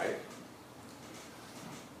 All right.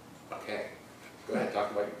 Okay. Go ahead.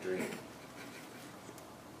 Talk about your dream.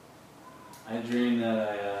 I dreamed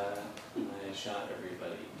that I shot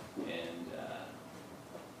everybody, and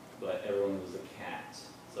but everyone was a cat.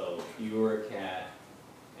 So you were a cat,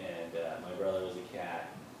 and my brother was a cat,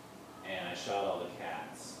 and I shot all the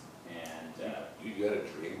cats. And You had a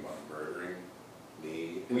dream about murdering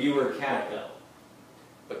me. well, you were a cat though.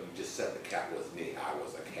 But you just said the cat was me. I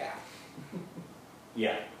was a cat.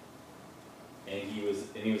 Yeah. And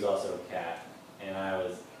he was also a cat, and I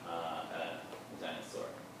was a dinosaur.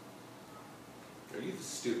 You have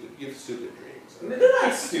stupid dreams. They're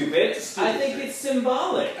not stupid. It's a stupid I think dream. it's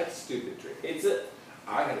symbolic. That's a stupid dream. It's a.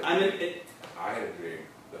 I had a I dream. mean, it, I had a dream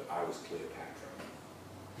that I was Cleopatra.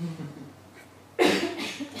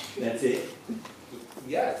 that's it.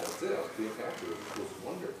 Yes, that's it. I was Cleopatra. It was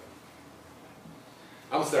wonderful.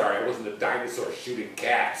 I'm sorry, I wasn't a dinosaur shooting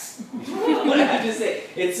cats. What did I just say?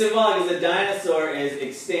 It's symbolic because a dinosaur is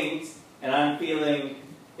extinct, and I'm feeling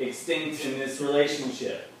extinct in this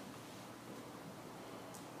relationship.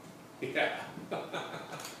 Yeah.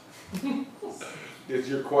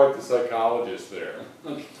 You're quite the psychologist there.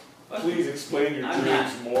 Okay. Please explain your I'm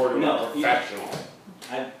dreams more to No, a professional.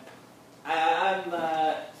 I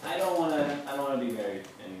don't wanna be married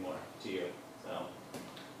anymore to you. So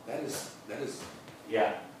That is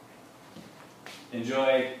yeah.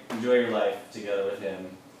 Enjoy your life together with him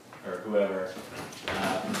or whoever.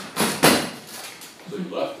 so you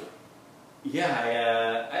left her.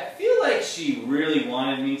 Yeah, I feel like she really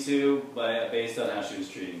wanted me to, but based on how she was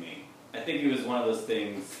treating me. I think it was one of those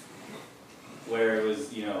things where it was,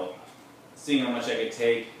 seeing how much I could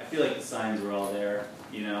take. I feel like the signs were all there,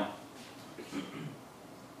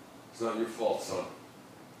 It's not your fault, son.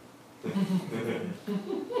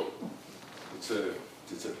 It's a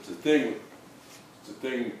thing. It's a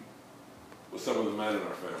thing with some of the men in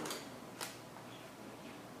our family.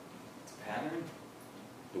 It's a pattern?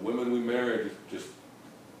 The women we married just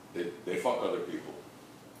they fuck other people.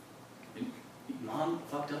 Mom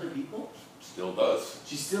fucked other people? Still does.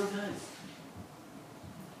 She still does.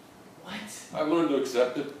 What? I've learned to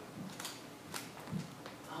accept it.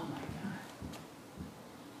 Oh my god.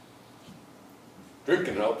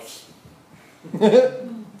 Drinking helps. Alright.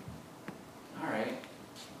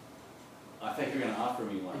 I thought you were gonna offer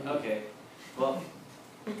me one. Okay. Well,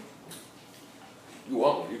 You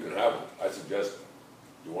want one? You can have one. I suggest.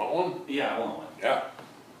 You want one? yeah, I want one. Yeah.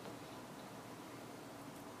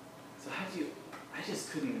 So how do you, I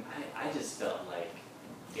just couldn't, I just felt like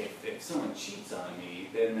if someone cheats on me,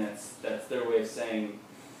 then that's their way of saying,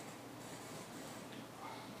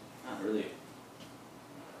 not really.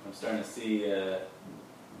 I'm starting to see, yeah,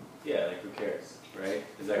 like who cares, right?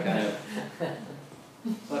 Is that kind of,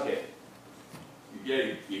 fuck it.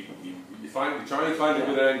 You try and find a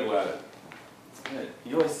good angle at it. It's good.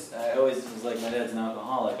 I always was like, my dad's an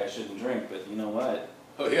alcoholic, I shouldn't drink, but you know what?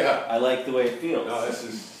 Oh yeah. I like the way it feels. No, this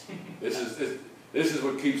is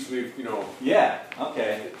what keeps me. Yeah,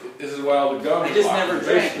 okay. This is why all the gums. I just locked never in the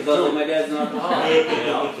drank basement, because I was too. like, my dad's an alcoholic,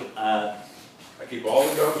 I keep all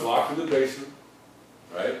the gums locked in the basement,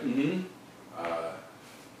 right? Mm-hmm. I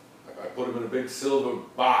put them in a big silver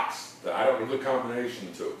box that I don't know the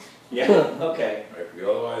combination to. Yeah, okay. Right? Because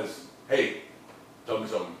otherwise, hey, tell me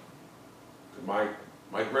something. 'Cause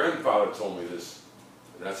my grandfather told me this,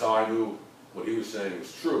 and that's how I knew what he was saying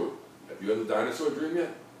was true. Have you had the dinosaur dream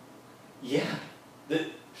yet? Yeah.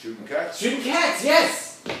 Shooting cats? Shooting cats,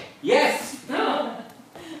 yes! Yes! Yeah.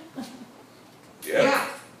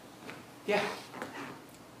 Yeah.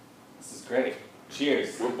 This is great.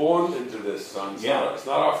 Cheers. We're born into this, son. Yeah. It's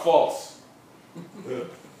not our faults.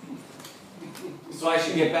 So I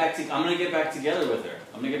should get back to, I'm gonna get back together with her.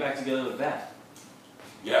 I'm gonna get back together with Beth.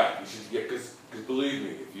 Yeah, you should get, because believe me,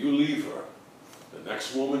 if you leave her, the next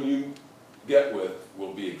next woman you get with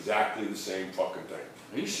will be exactly the same fucking thing.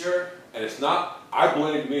 Are you sure? And it's not, I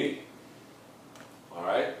blame me. All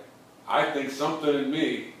right? I think something in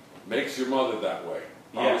me makes your mother that way.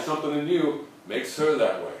 Probably Yeah. something in you makes her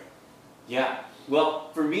that way. Yeah. Well,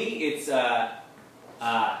 for me, it's yeah.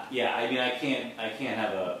 I mean, I can't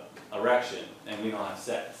have a erection, and we don't have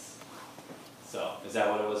sex. So, is that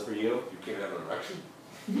what it was for you? You can't have an erection?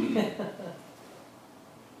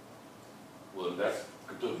 Well, that's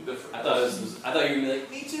completely different. I thought I thought you were gonna be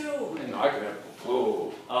like, me too. And, No, I can have,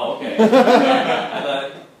 whoa. oh, okay.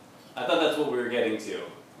 I thought that's what we were getting to.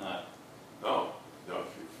 No,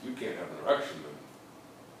 if you can't have an erection, then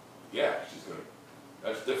yeah, she's gonna,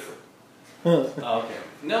 that's different. Oh, okay.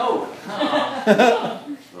 No.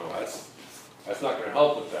 No, that's not gonna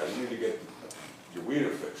help with that. You need to get your wiener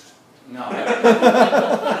fixed. No. I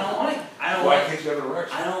don't want to. Why can't you have an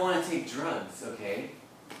erection? I don't want to take drugs. Okay.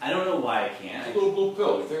 I don't know why I can't. It's a little blue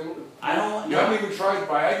pill. You think, I don't. you No. haven't even tried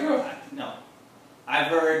Viagra? No. I've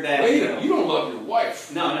heard that. Wait you a know- minute, you don't love your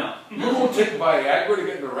wife. No. You won't take Viagra to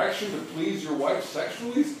get an erection to please your wife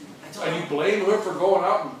sexually? And you blame her for going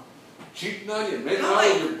out and cheating on you and making out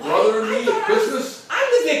with your brother and me in business? I'm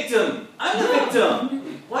the victim. I'm the victim.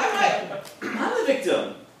 Why am I? I'm the victim.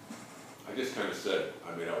 I just kind of said I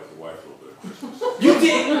made out with your wife a little bit at Christmas. You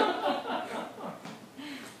did.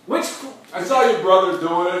 Which? I saw your brother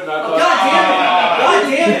doing it and I Oh, thought, God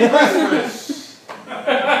damn it! God damn it! Christmas.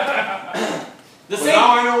 The But same. now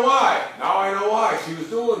I know why. Now I know why she was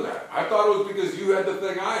doing that. I thought it was because you had the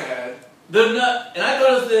thing I had. The nut, and I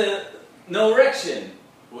thought it was the no erection.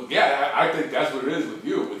 Well, yeah, I think that's what it is with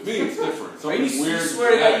you. With me, it's different. Are Something you weird.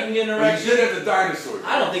 swear to God you can get an But erection? you did have the dinosaur.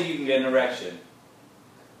 I don't think you can get an erection.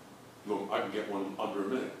 Well, I can get one under a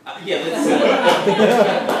minute. Yeah, let's see. I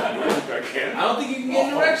can. I don't think you can get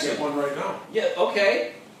an I'll erection. get one right now. Yeah,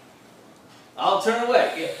 okay. I'll turn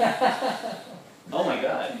away. Yeah. Oh my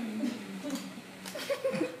God.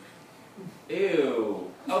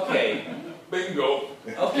 Ew. Okay. Bingo.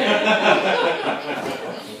 Okay.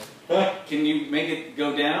 Can you make it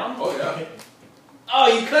go down? Oh yeah. Oh,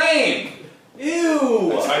 you came! Ew!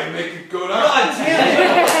 That's how you make it go down. God damn it!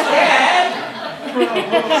 Dad!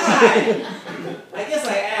 God. I guess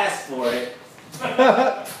I asked for it.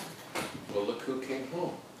 Well, look who came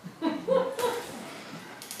home. Yeah.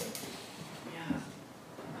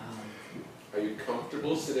 Are you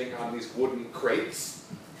comfortable sitting on these wooden crates?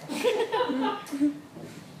 I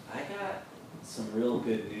got some real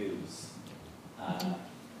good news. I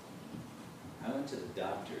went to the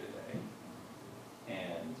doctor today,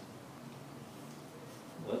 and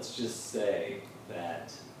let's just say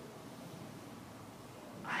that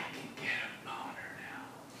I can get a boner now.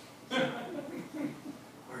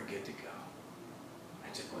 We're good to go. I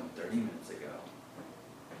took one 30 minutes ago.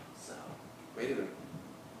 So, Wait a minute.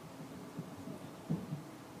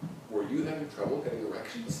 Were you having trouble getting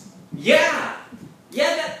erections? yeah!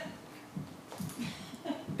 Yeah,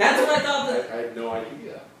 that's what I thought. I had no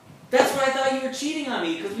idea. That's what I thought you were cheating on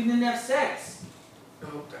me because we didn't have sex.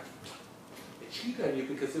 No, I cheated on you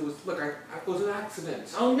because it was, look, it was an accident.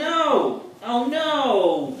 Oh no! Oh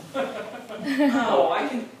no! Oh, I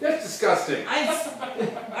can. That's disgusting. I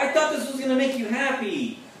thought this was gonna make you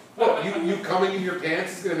happy. What, you coming in your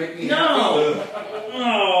pants is going to make me happy? No!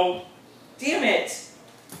 Oh, damn it!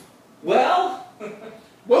 Well,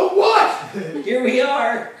 Well, what? here we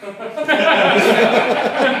are. Here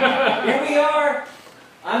we are.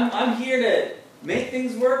 I'm here to make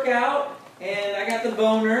things work out, and I got the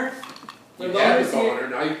boner. The You had boner's the here. boner,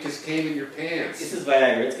 now you just came in your pants. This is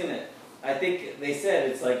Viagra. It's gonna. I think they said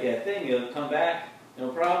it's like a thing. It'll come back, no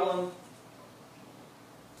problem. I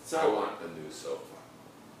So want a new sofa.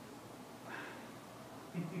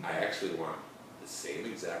 I actually want the same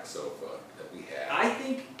exact sofa that we had. I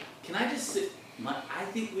think. Can I just sit? I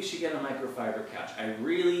think we should get a microfiber couch. I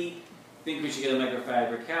really think we should get a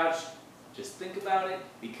microfiber couch. Just think about it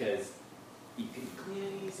because you can clean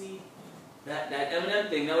it easy. That M&M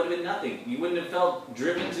thing, that would have been nothing. You wouldn't have felt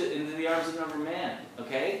driven into the arms of another man.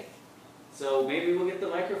 Okay. So maybe we'll get the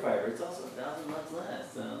microfiber. It's also $1,000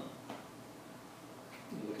 less. So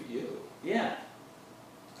Look at you. yeah.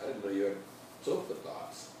 I didn't know you had sofa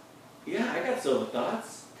thoughts. Yeah, I got sofa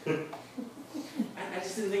thoughts. I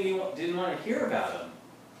just didn't think you didn't want to hear about them.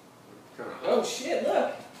 Kinda Oh shit!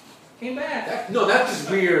 Look, came back. No, that's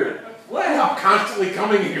just weird. What? Stop constantly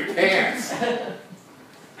coming in your pants.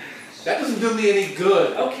 That doesn't do me any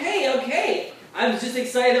good. Okay. I was just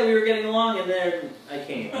excited that we were getting along, and then I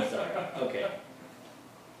came. I'm sorry. Okay.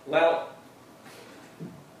 Well,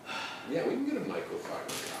 Yeah, we can get a microfiber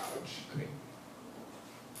couch. I mean,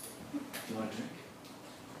 do you want a drink?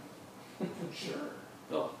 sure.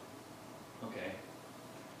 Oh, okay.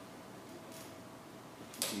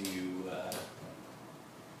 Do you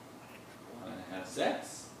want to have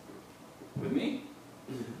sex with me?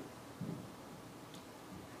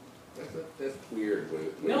 That's weird.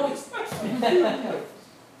 No, it's not.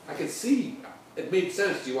 I can see. It made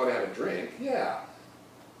sense. Do you want to have a drink? Yeah.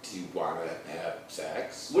 Do you want to have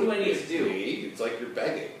sex? What do I need with to do? me? It's like you're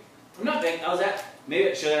begging. I'm not begging. I was at.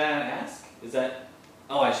 Maybe should I ask? Is that?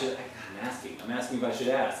 Oh, I should. I'm asking. I'm asking if I should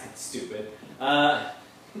ask. It's stupid.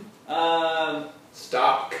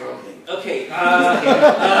 Stop coming. Okay. I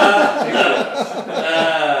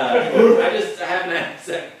haven't had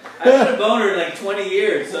sex. I've had a boner in like 20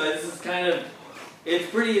 years, so this is kind of. It's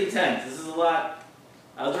pretty intense. This is a lot.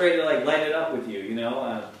 I was ready to like light it up with you, you know.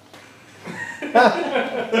 I thought,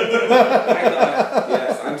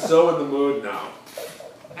 yes, I'm so in the mood now.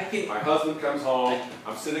 I can. My husband comes home.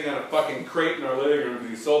 I'm sitting on a fucking crate in our living room because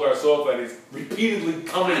he sold our sofa and he's repeatedly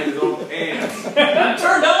coming in his own pants. I'm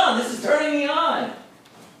turned on. This is turning me on.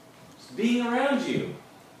 Just being around you.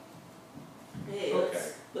 Hey,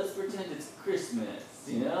 Okay. let's pretend it's Christmas,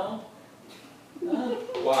 you know?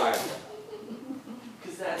 Why?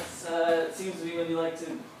 Because that's, it seems to be when you like to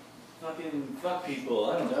fucking fuck people.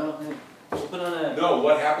 I don't know. We'll put on a... No,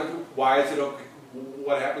 what happens? Why is it okay?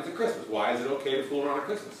 What happens at Christmas? Why is it okay to fool around at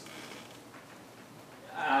Christmas?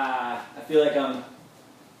 I feel like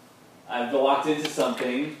I've walked into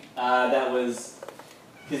something that was...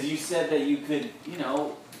 Because you said that you could, you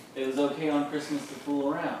know, it was okay on Christmas to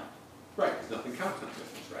fool around. Right, because nothing counts on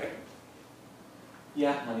Christmas, right?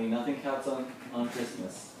 Yeah, honey, nothing counts on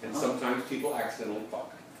Christmas. And sometimes people accidentally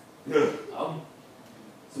fuck. So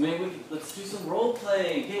maybe let's do some role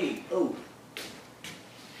playing. Hey, oh.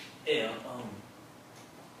 Yeah,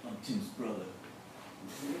 I'm Tim's brother.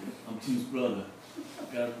 I'm Tim's brother.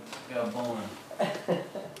 Got a boner.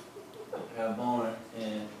 Got a boner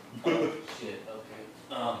and shit, okay.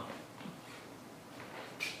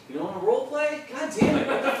 You don't want to role play? God damn it,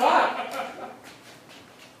 what the fuck?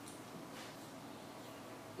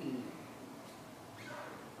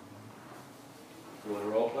 You want to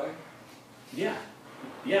role play? Yeah.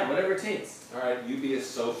 Yeah, whatever it takes. All right, you be a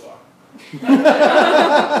sofa.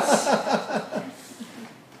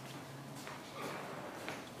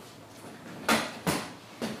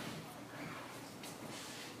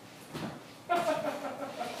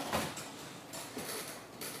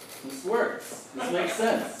 This works. This makes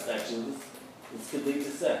sense, actually. This could lead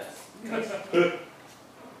to sex.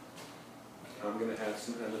 I'm gonna have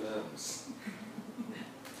some M&Ms.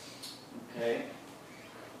 Okay.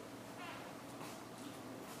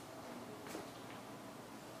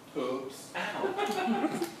 Oops.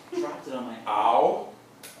 Ow. Dropped it on my... Ow.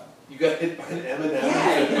 You got hit by an M&M?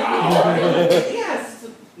 Yeah. Ow. Yes.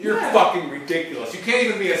 You're fucking ridiculous. You can't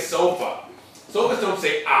even be a sofa. Sofas don't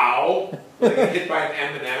say ow when they get hit by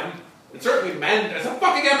an M&M. And certainly men, it's a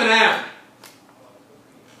fucking M&M.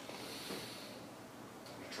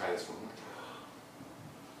 Try this one more.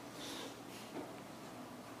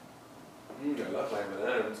 I love my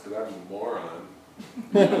M&Ms because I'm a moron.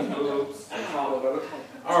 Oops.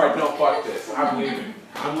 Alright, no, fuck this. I'm leaving.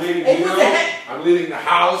 I'm leaving Hey, you. what the heck? I'm leaving the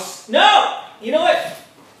house. No! You know what?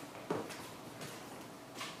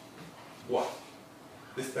 What?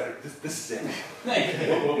 This better, this is it.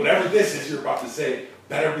 Hey. Whatever this is you're about to say,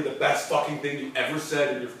 better be the best fucking thing you've ever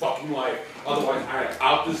said in your fucking life. Otherwise, I am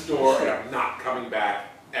out this door and I'm not coming back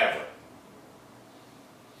ever.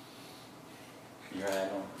 You're right,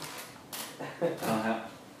 I don't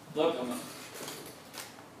have... Look, I'm...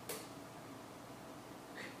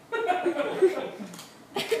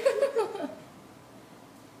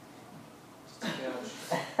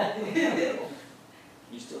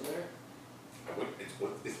 You still there?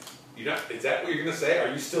 Is that what you're gonna say?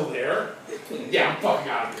 Are you still there? Yeah, I'm fucking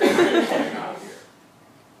out of here. I'm fucking out of here.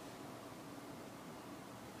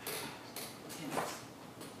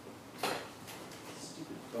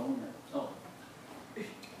 Stupid boner. Oh.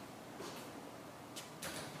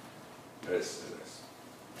 This.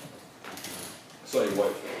 I saw your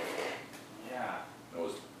wife. Yeah. I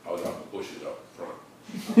was out in the bushes up front.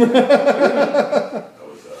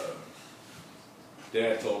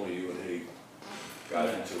 Dad told me you and he got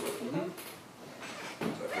into it. Mm-hmm. So I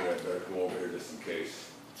figured I'd better go over here just in case.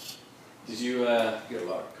 Did you, You get a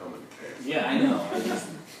lot of cum in your pants. Yeah, I know.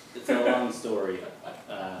 It's a long story.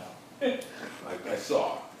 I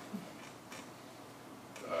saw.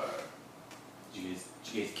 Did you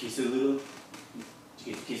guys kiss a little? Did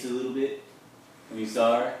you guys kiss a little bit when you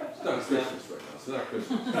saw her? It's not Christmas right now. It's not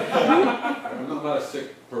Christmas. I'm not a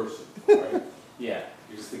sick person, right? Yeah,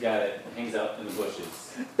 you're just the guy that hangs out in the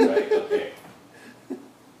bushes, right? Okay.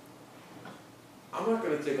 I'm I'm not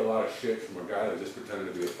gonna take a lot of shit from a guy that just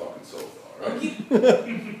pretended to be a fucking sofa,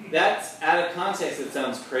 alright? That's out of context. It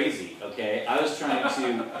sounds crazy. Okay, I was trying to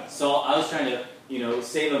solve. I was trying to,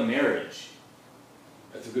 save a marriage.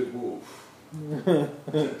 That's a good move.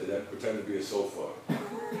 Pretend to be a sofa.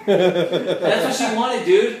 That's what she wanted,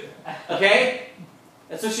 dude. Okay,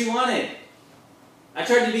 that's what she wanted. I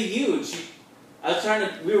tried to be you, and I was trying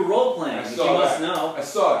to. We were role playing. I She saw must that. know. I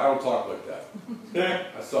saw it. I don't talk like that.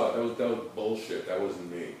 I saw it. That was bullshit. That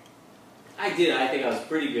wasn't me. I did. I think I was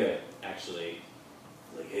pretty good, actually.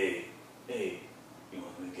 Like, hey, you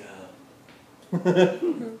want to make out? That's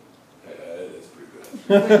pretty good.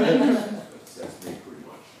 That's me pretty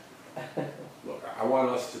much. Look, I want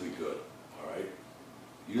us to be good, all right?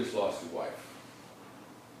 You just lost your wife.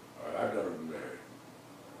 All right, I've never been married.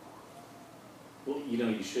 Well,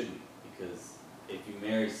 you shouldn't, because if you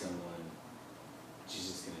marry someone, she's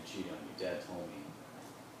just going to cheat on you. Dad told me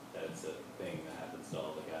that's a thing that happens to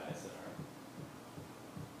all the guys that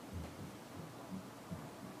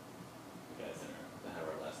have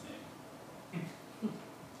our last name.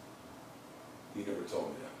 He never told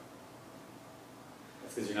me that.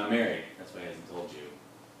 That's because you're not married. That's why he hasn't told you.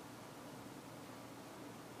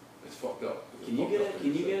 It's fucked up. Can you get an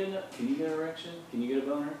erection? Can you get a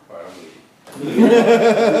boner? All right, I'm leaving. Let me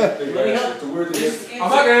help. It's a weird thing. Just I'm not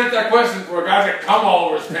gonna answer that question for a guy that come all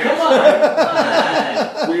over his pants. Come on.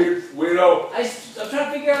 Weirdo. I'm trying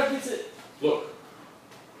to figure out if it's a... Look,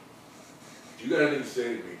 if you got anything to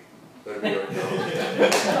say to me, let me right now.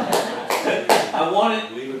 I want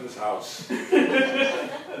it. Leaving this house.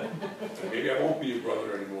 Maybe I won't be your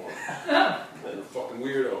brother anymore. I'm a fucking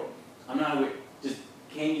weirdo. I'm not weird. Just,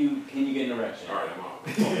 can you get an erection? All right, I'm out.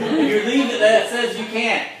 If you're leaving, that says you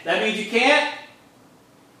can't. That means you can't?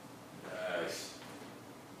 I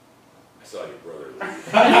saw your brother leave.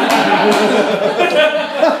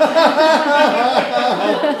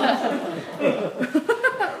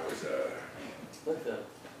 That was, What the?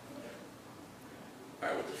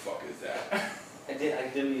 what the fuck is that? I did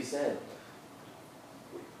what you said.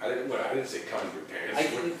 I didn't say come in your pants. I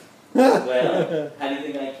didn't. Well, how do you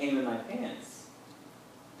think I came in my pants?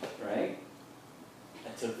 Right? I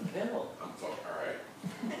took the pill. I'm fucking alright.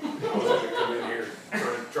 I was going to come in here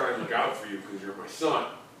try and look out for you because you're my son.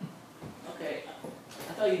 Okay.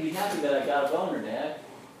 I thought you'd be happy that I got a boner, Dad.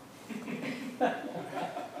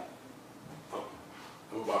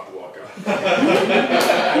 I'm about to walk out.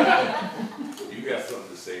 You got something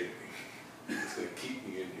to say to me. It's going to keep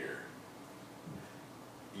me in here.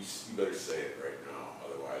 You better say it right now,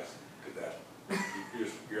 otherwise,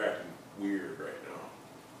 because you're acting weird right now.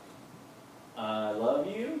 I love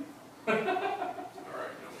you. All right,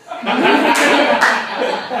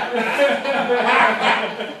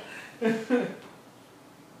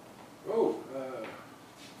 oh, I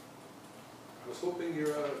was hoping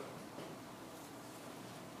your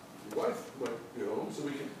wife might be home so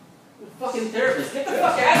we can. The fucking therapist. Get the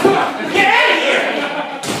fuck out of here! Get out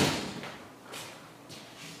of here!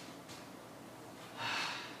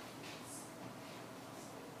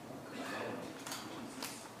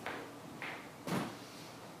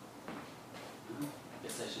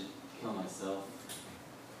 Guess I should kill myself.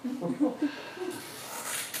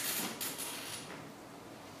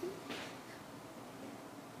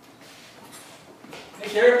 Hey,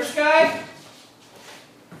 therapist guy?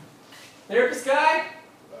 Therapist guy?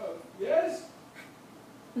 Yes?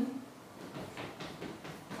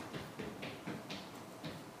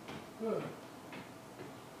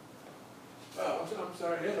 I'm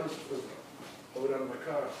sorry, yes, I'm supposed to hold it out of my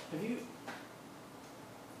car.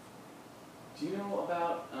 Do you know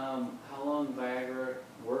about how long Viagra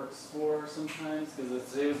works for sometimes?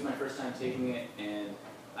 Because today was my first time taking it, and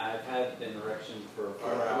I've had an erection for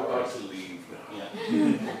 4 I'm hours. about to leave now. Yeah.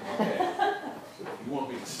 Okay. So if you want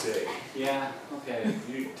me to stay, Yeah, okay.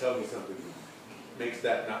 you need to tell me something that makes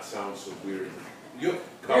that not sound so weird. You're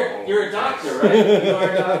a doctor, right? You are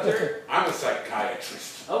a doctor? I'm a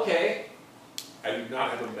psychiatrist. Okay. I do not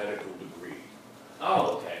have a medical degree.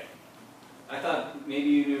 Oh, okay. I thought maybe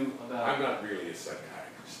you knew about... I'm not really a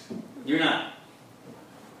psychiatrist. You're not?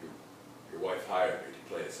 Your wife hired me to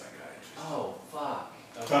play a psychiatrist. Oh, fuck.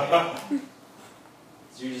 Okay.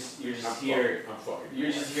 So you're just I'm here... fucking.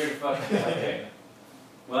 You're just here to fuck... Okay.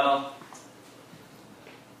 Well...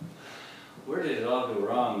 Where did it all go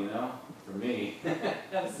wrong, For me.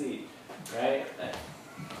 Have a seat. Right?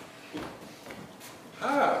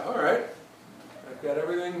 All right. I've got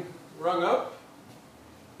everything rung up.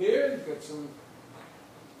 Here, you've got some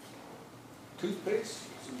toothpaste,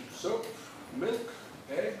 some soap, milk,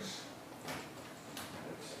 eggs.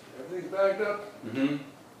 Everything's bagged up. Mm-hmm.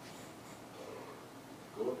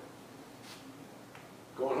 Good.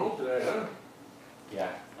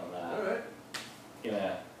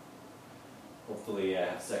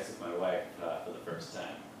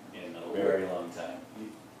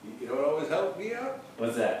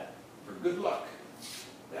 for good luck.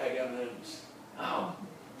 Bag M&Ms. Oh.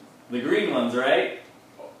 The green ones, right?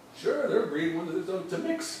 Sure, they're green ones to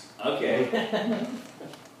mix. Okay.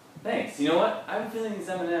 Thanks. You know what? I have a feeling these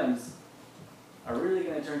M&Ms are really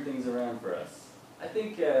going to turn things around for us. I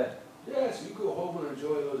think Yes, you go home and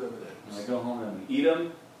enjoy those I'm M&Ms. going to go home and eat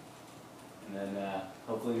them, and then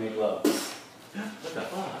hopefully make love. What the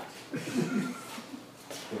fuck?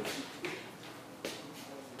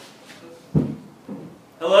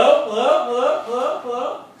 Hello? Hello? Hello?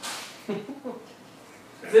 Hello? Hello?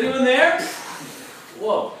 Is anyone there?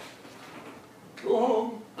 Whoa. Go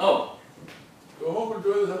home. Oh. Go home and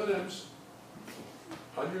enjoy those M&Ms.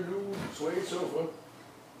 On your new suede sofa.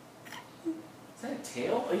 Is that a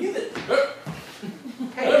tail? Are you the...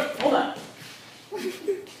 Hey, hold on.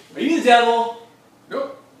 Are you the devil?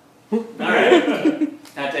 Nope. Alright.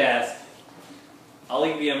 Had to ask. I'll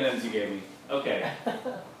eat the M&Ms you gave me. Okay.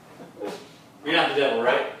 You're not the devil,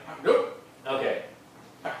 right? Nope. Okay.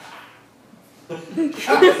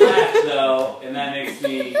 Laugh, though, and that makes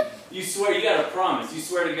me... You swear, you got a promise. You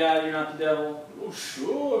swear to God you're not the devil? Oh,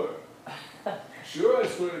 sure. Sure, I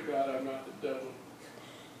swear to God I'm not the devil.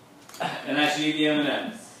 And I should eat the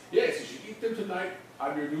M&Ms. Yes, you should eat them tonight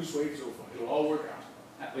on your new suede sofa. It'll all work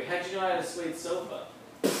out. Wait, how'd you know I had a suede sofa?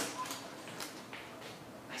 I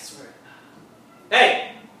swear.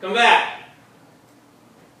 Hey! Come back!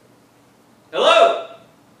 Hello!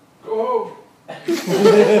 Go home.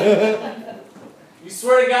 You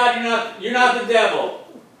swear to God you're not the devil.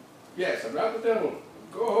 Yes, I'm not the devil.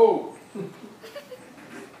 Go home.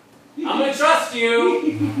 I'm gonna trust you.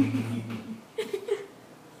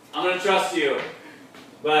 I'm gonna trust you.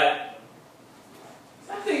 But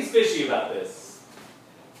something's fishy about this.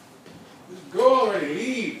 Just go already.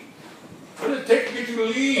 Leave. What does it take to get you to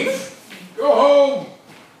leave? Go home.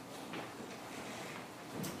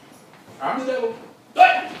 I'm the devil.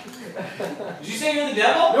 What? Did you say you're the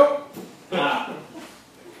devil? Nope. Ah.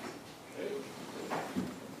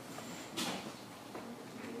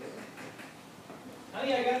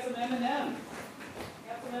 Honey, I got some M&Ms.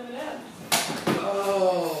 Got some M&Ms.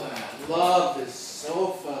 Oh, I love this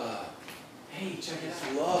sofa. Hey, check it I out.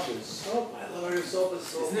 just love this sofa. I love your sofa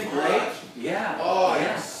so Isn't it much. great? Yeah. Oh,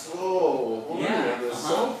 yeah. I'm so horny Yeah. on this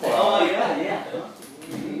Uh-huh. sofa. Oh, yeah.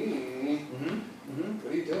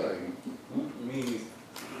 What are you doing? Me,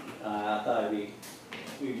 I thought it'd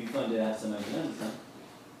be fun to have some M&Ms, huh?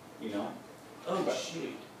 You know? Oh,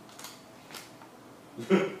 shoot.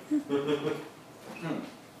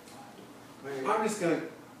 I'm just gonna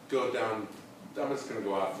go down. I'm just gonna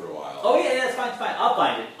go out for a while. Oh, yeah, it's fine, it's fine. I'll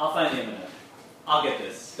find it. I'll find the M&M. I'll get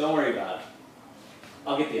this. Don't worry about it.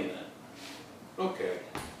 I'll get the M&M. Okay.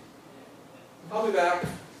 I'll be back.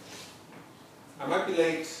 I might be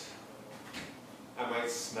late. I might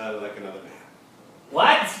smell like another man.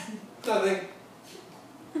 What? Nothing.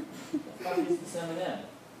 What is this M&M?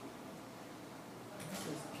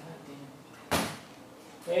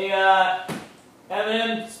 Hey,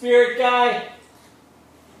 M&M spirit guy.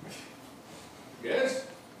 Yes?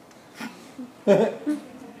 With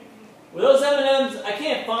those M&Ms, I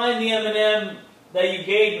can't find the M&M that you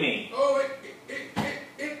gave me. Oh,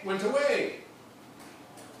 it went away.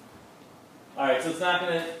 Alright, so it's not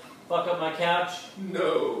gonna fuck up my couch?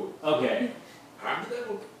 No. Okay. I'm the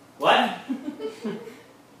devil. What?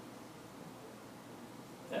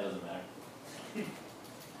 That doesn't matter.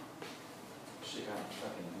 She got a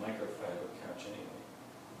fucking microfiber couch anyway.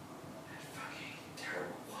 That fucking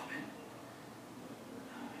terrible woman.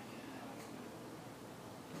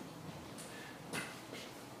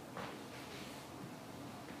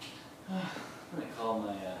 Oh my god. I'm gonna call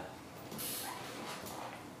my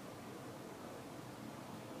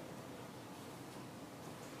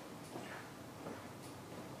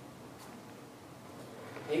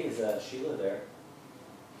Hey, is Sheila there?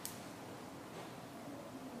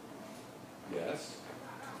 Yes.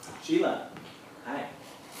 Sheila. Hi.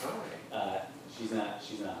 Hi. She's not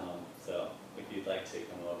home, so if you'd like to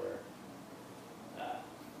come over,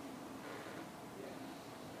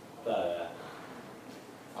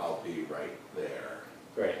 I'll be right there.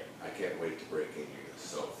 great. I can't wait to break in your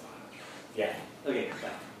sofa. Yeah. Okay, bye.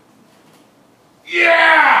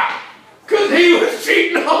 Yeah! 'Cause he was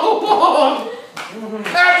cheating all along!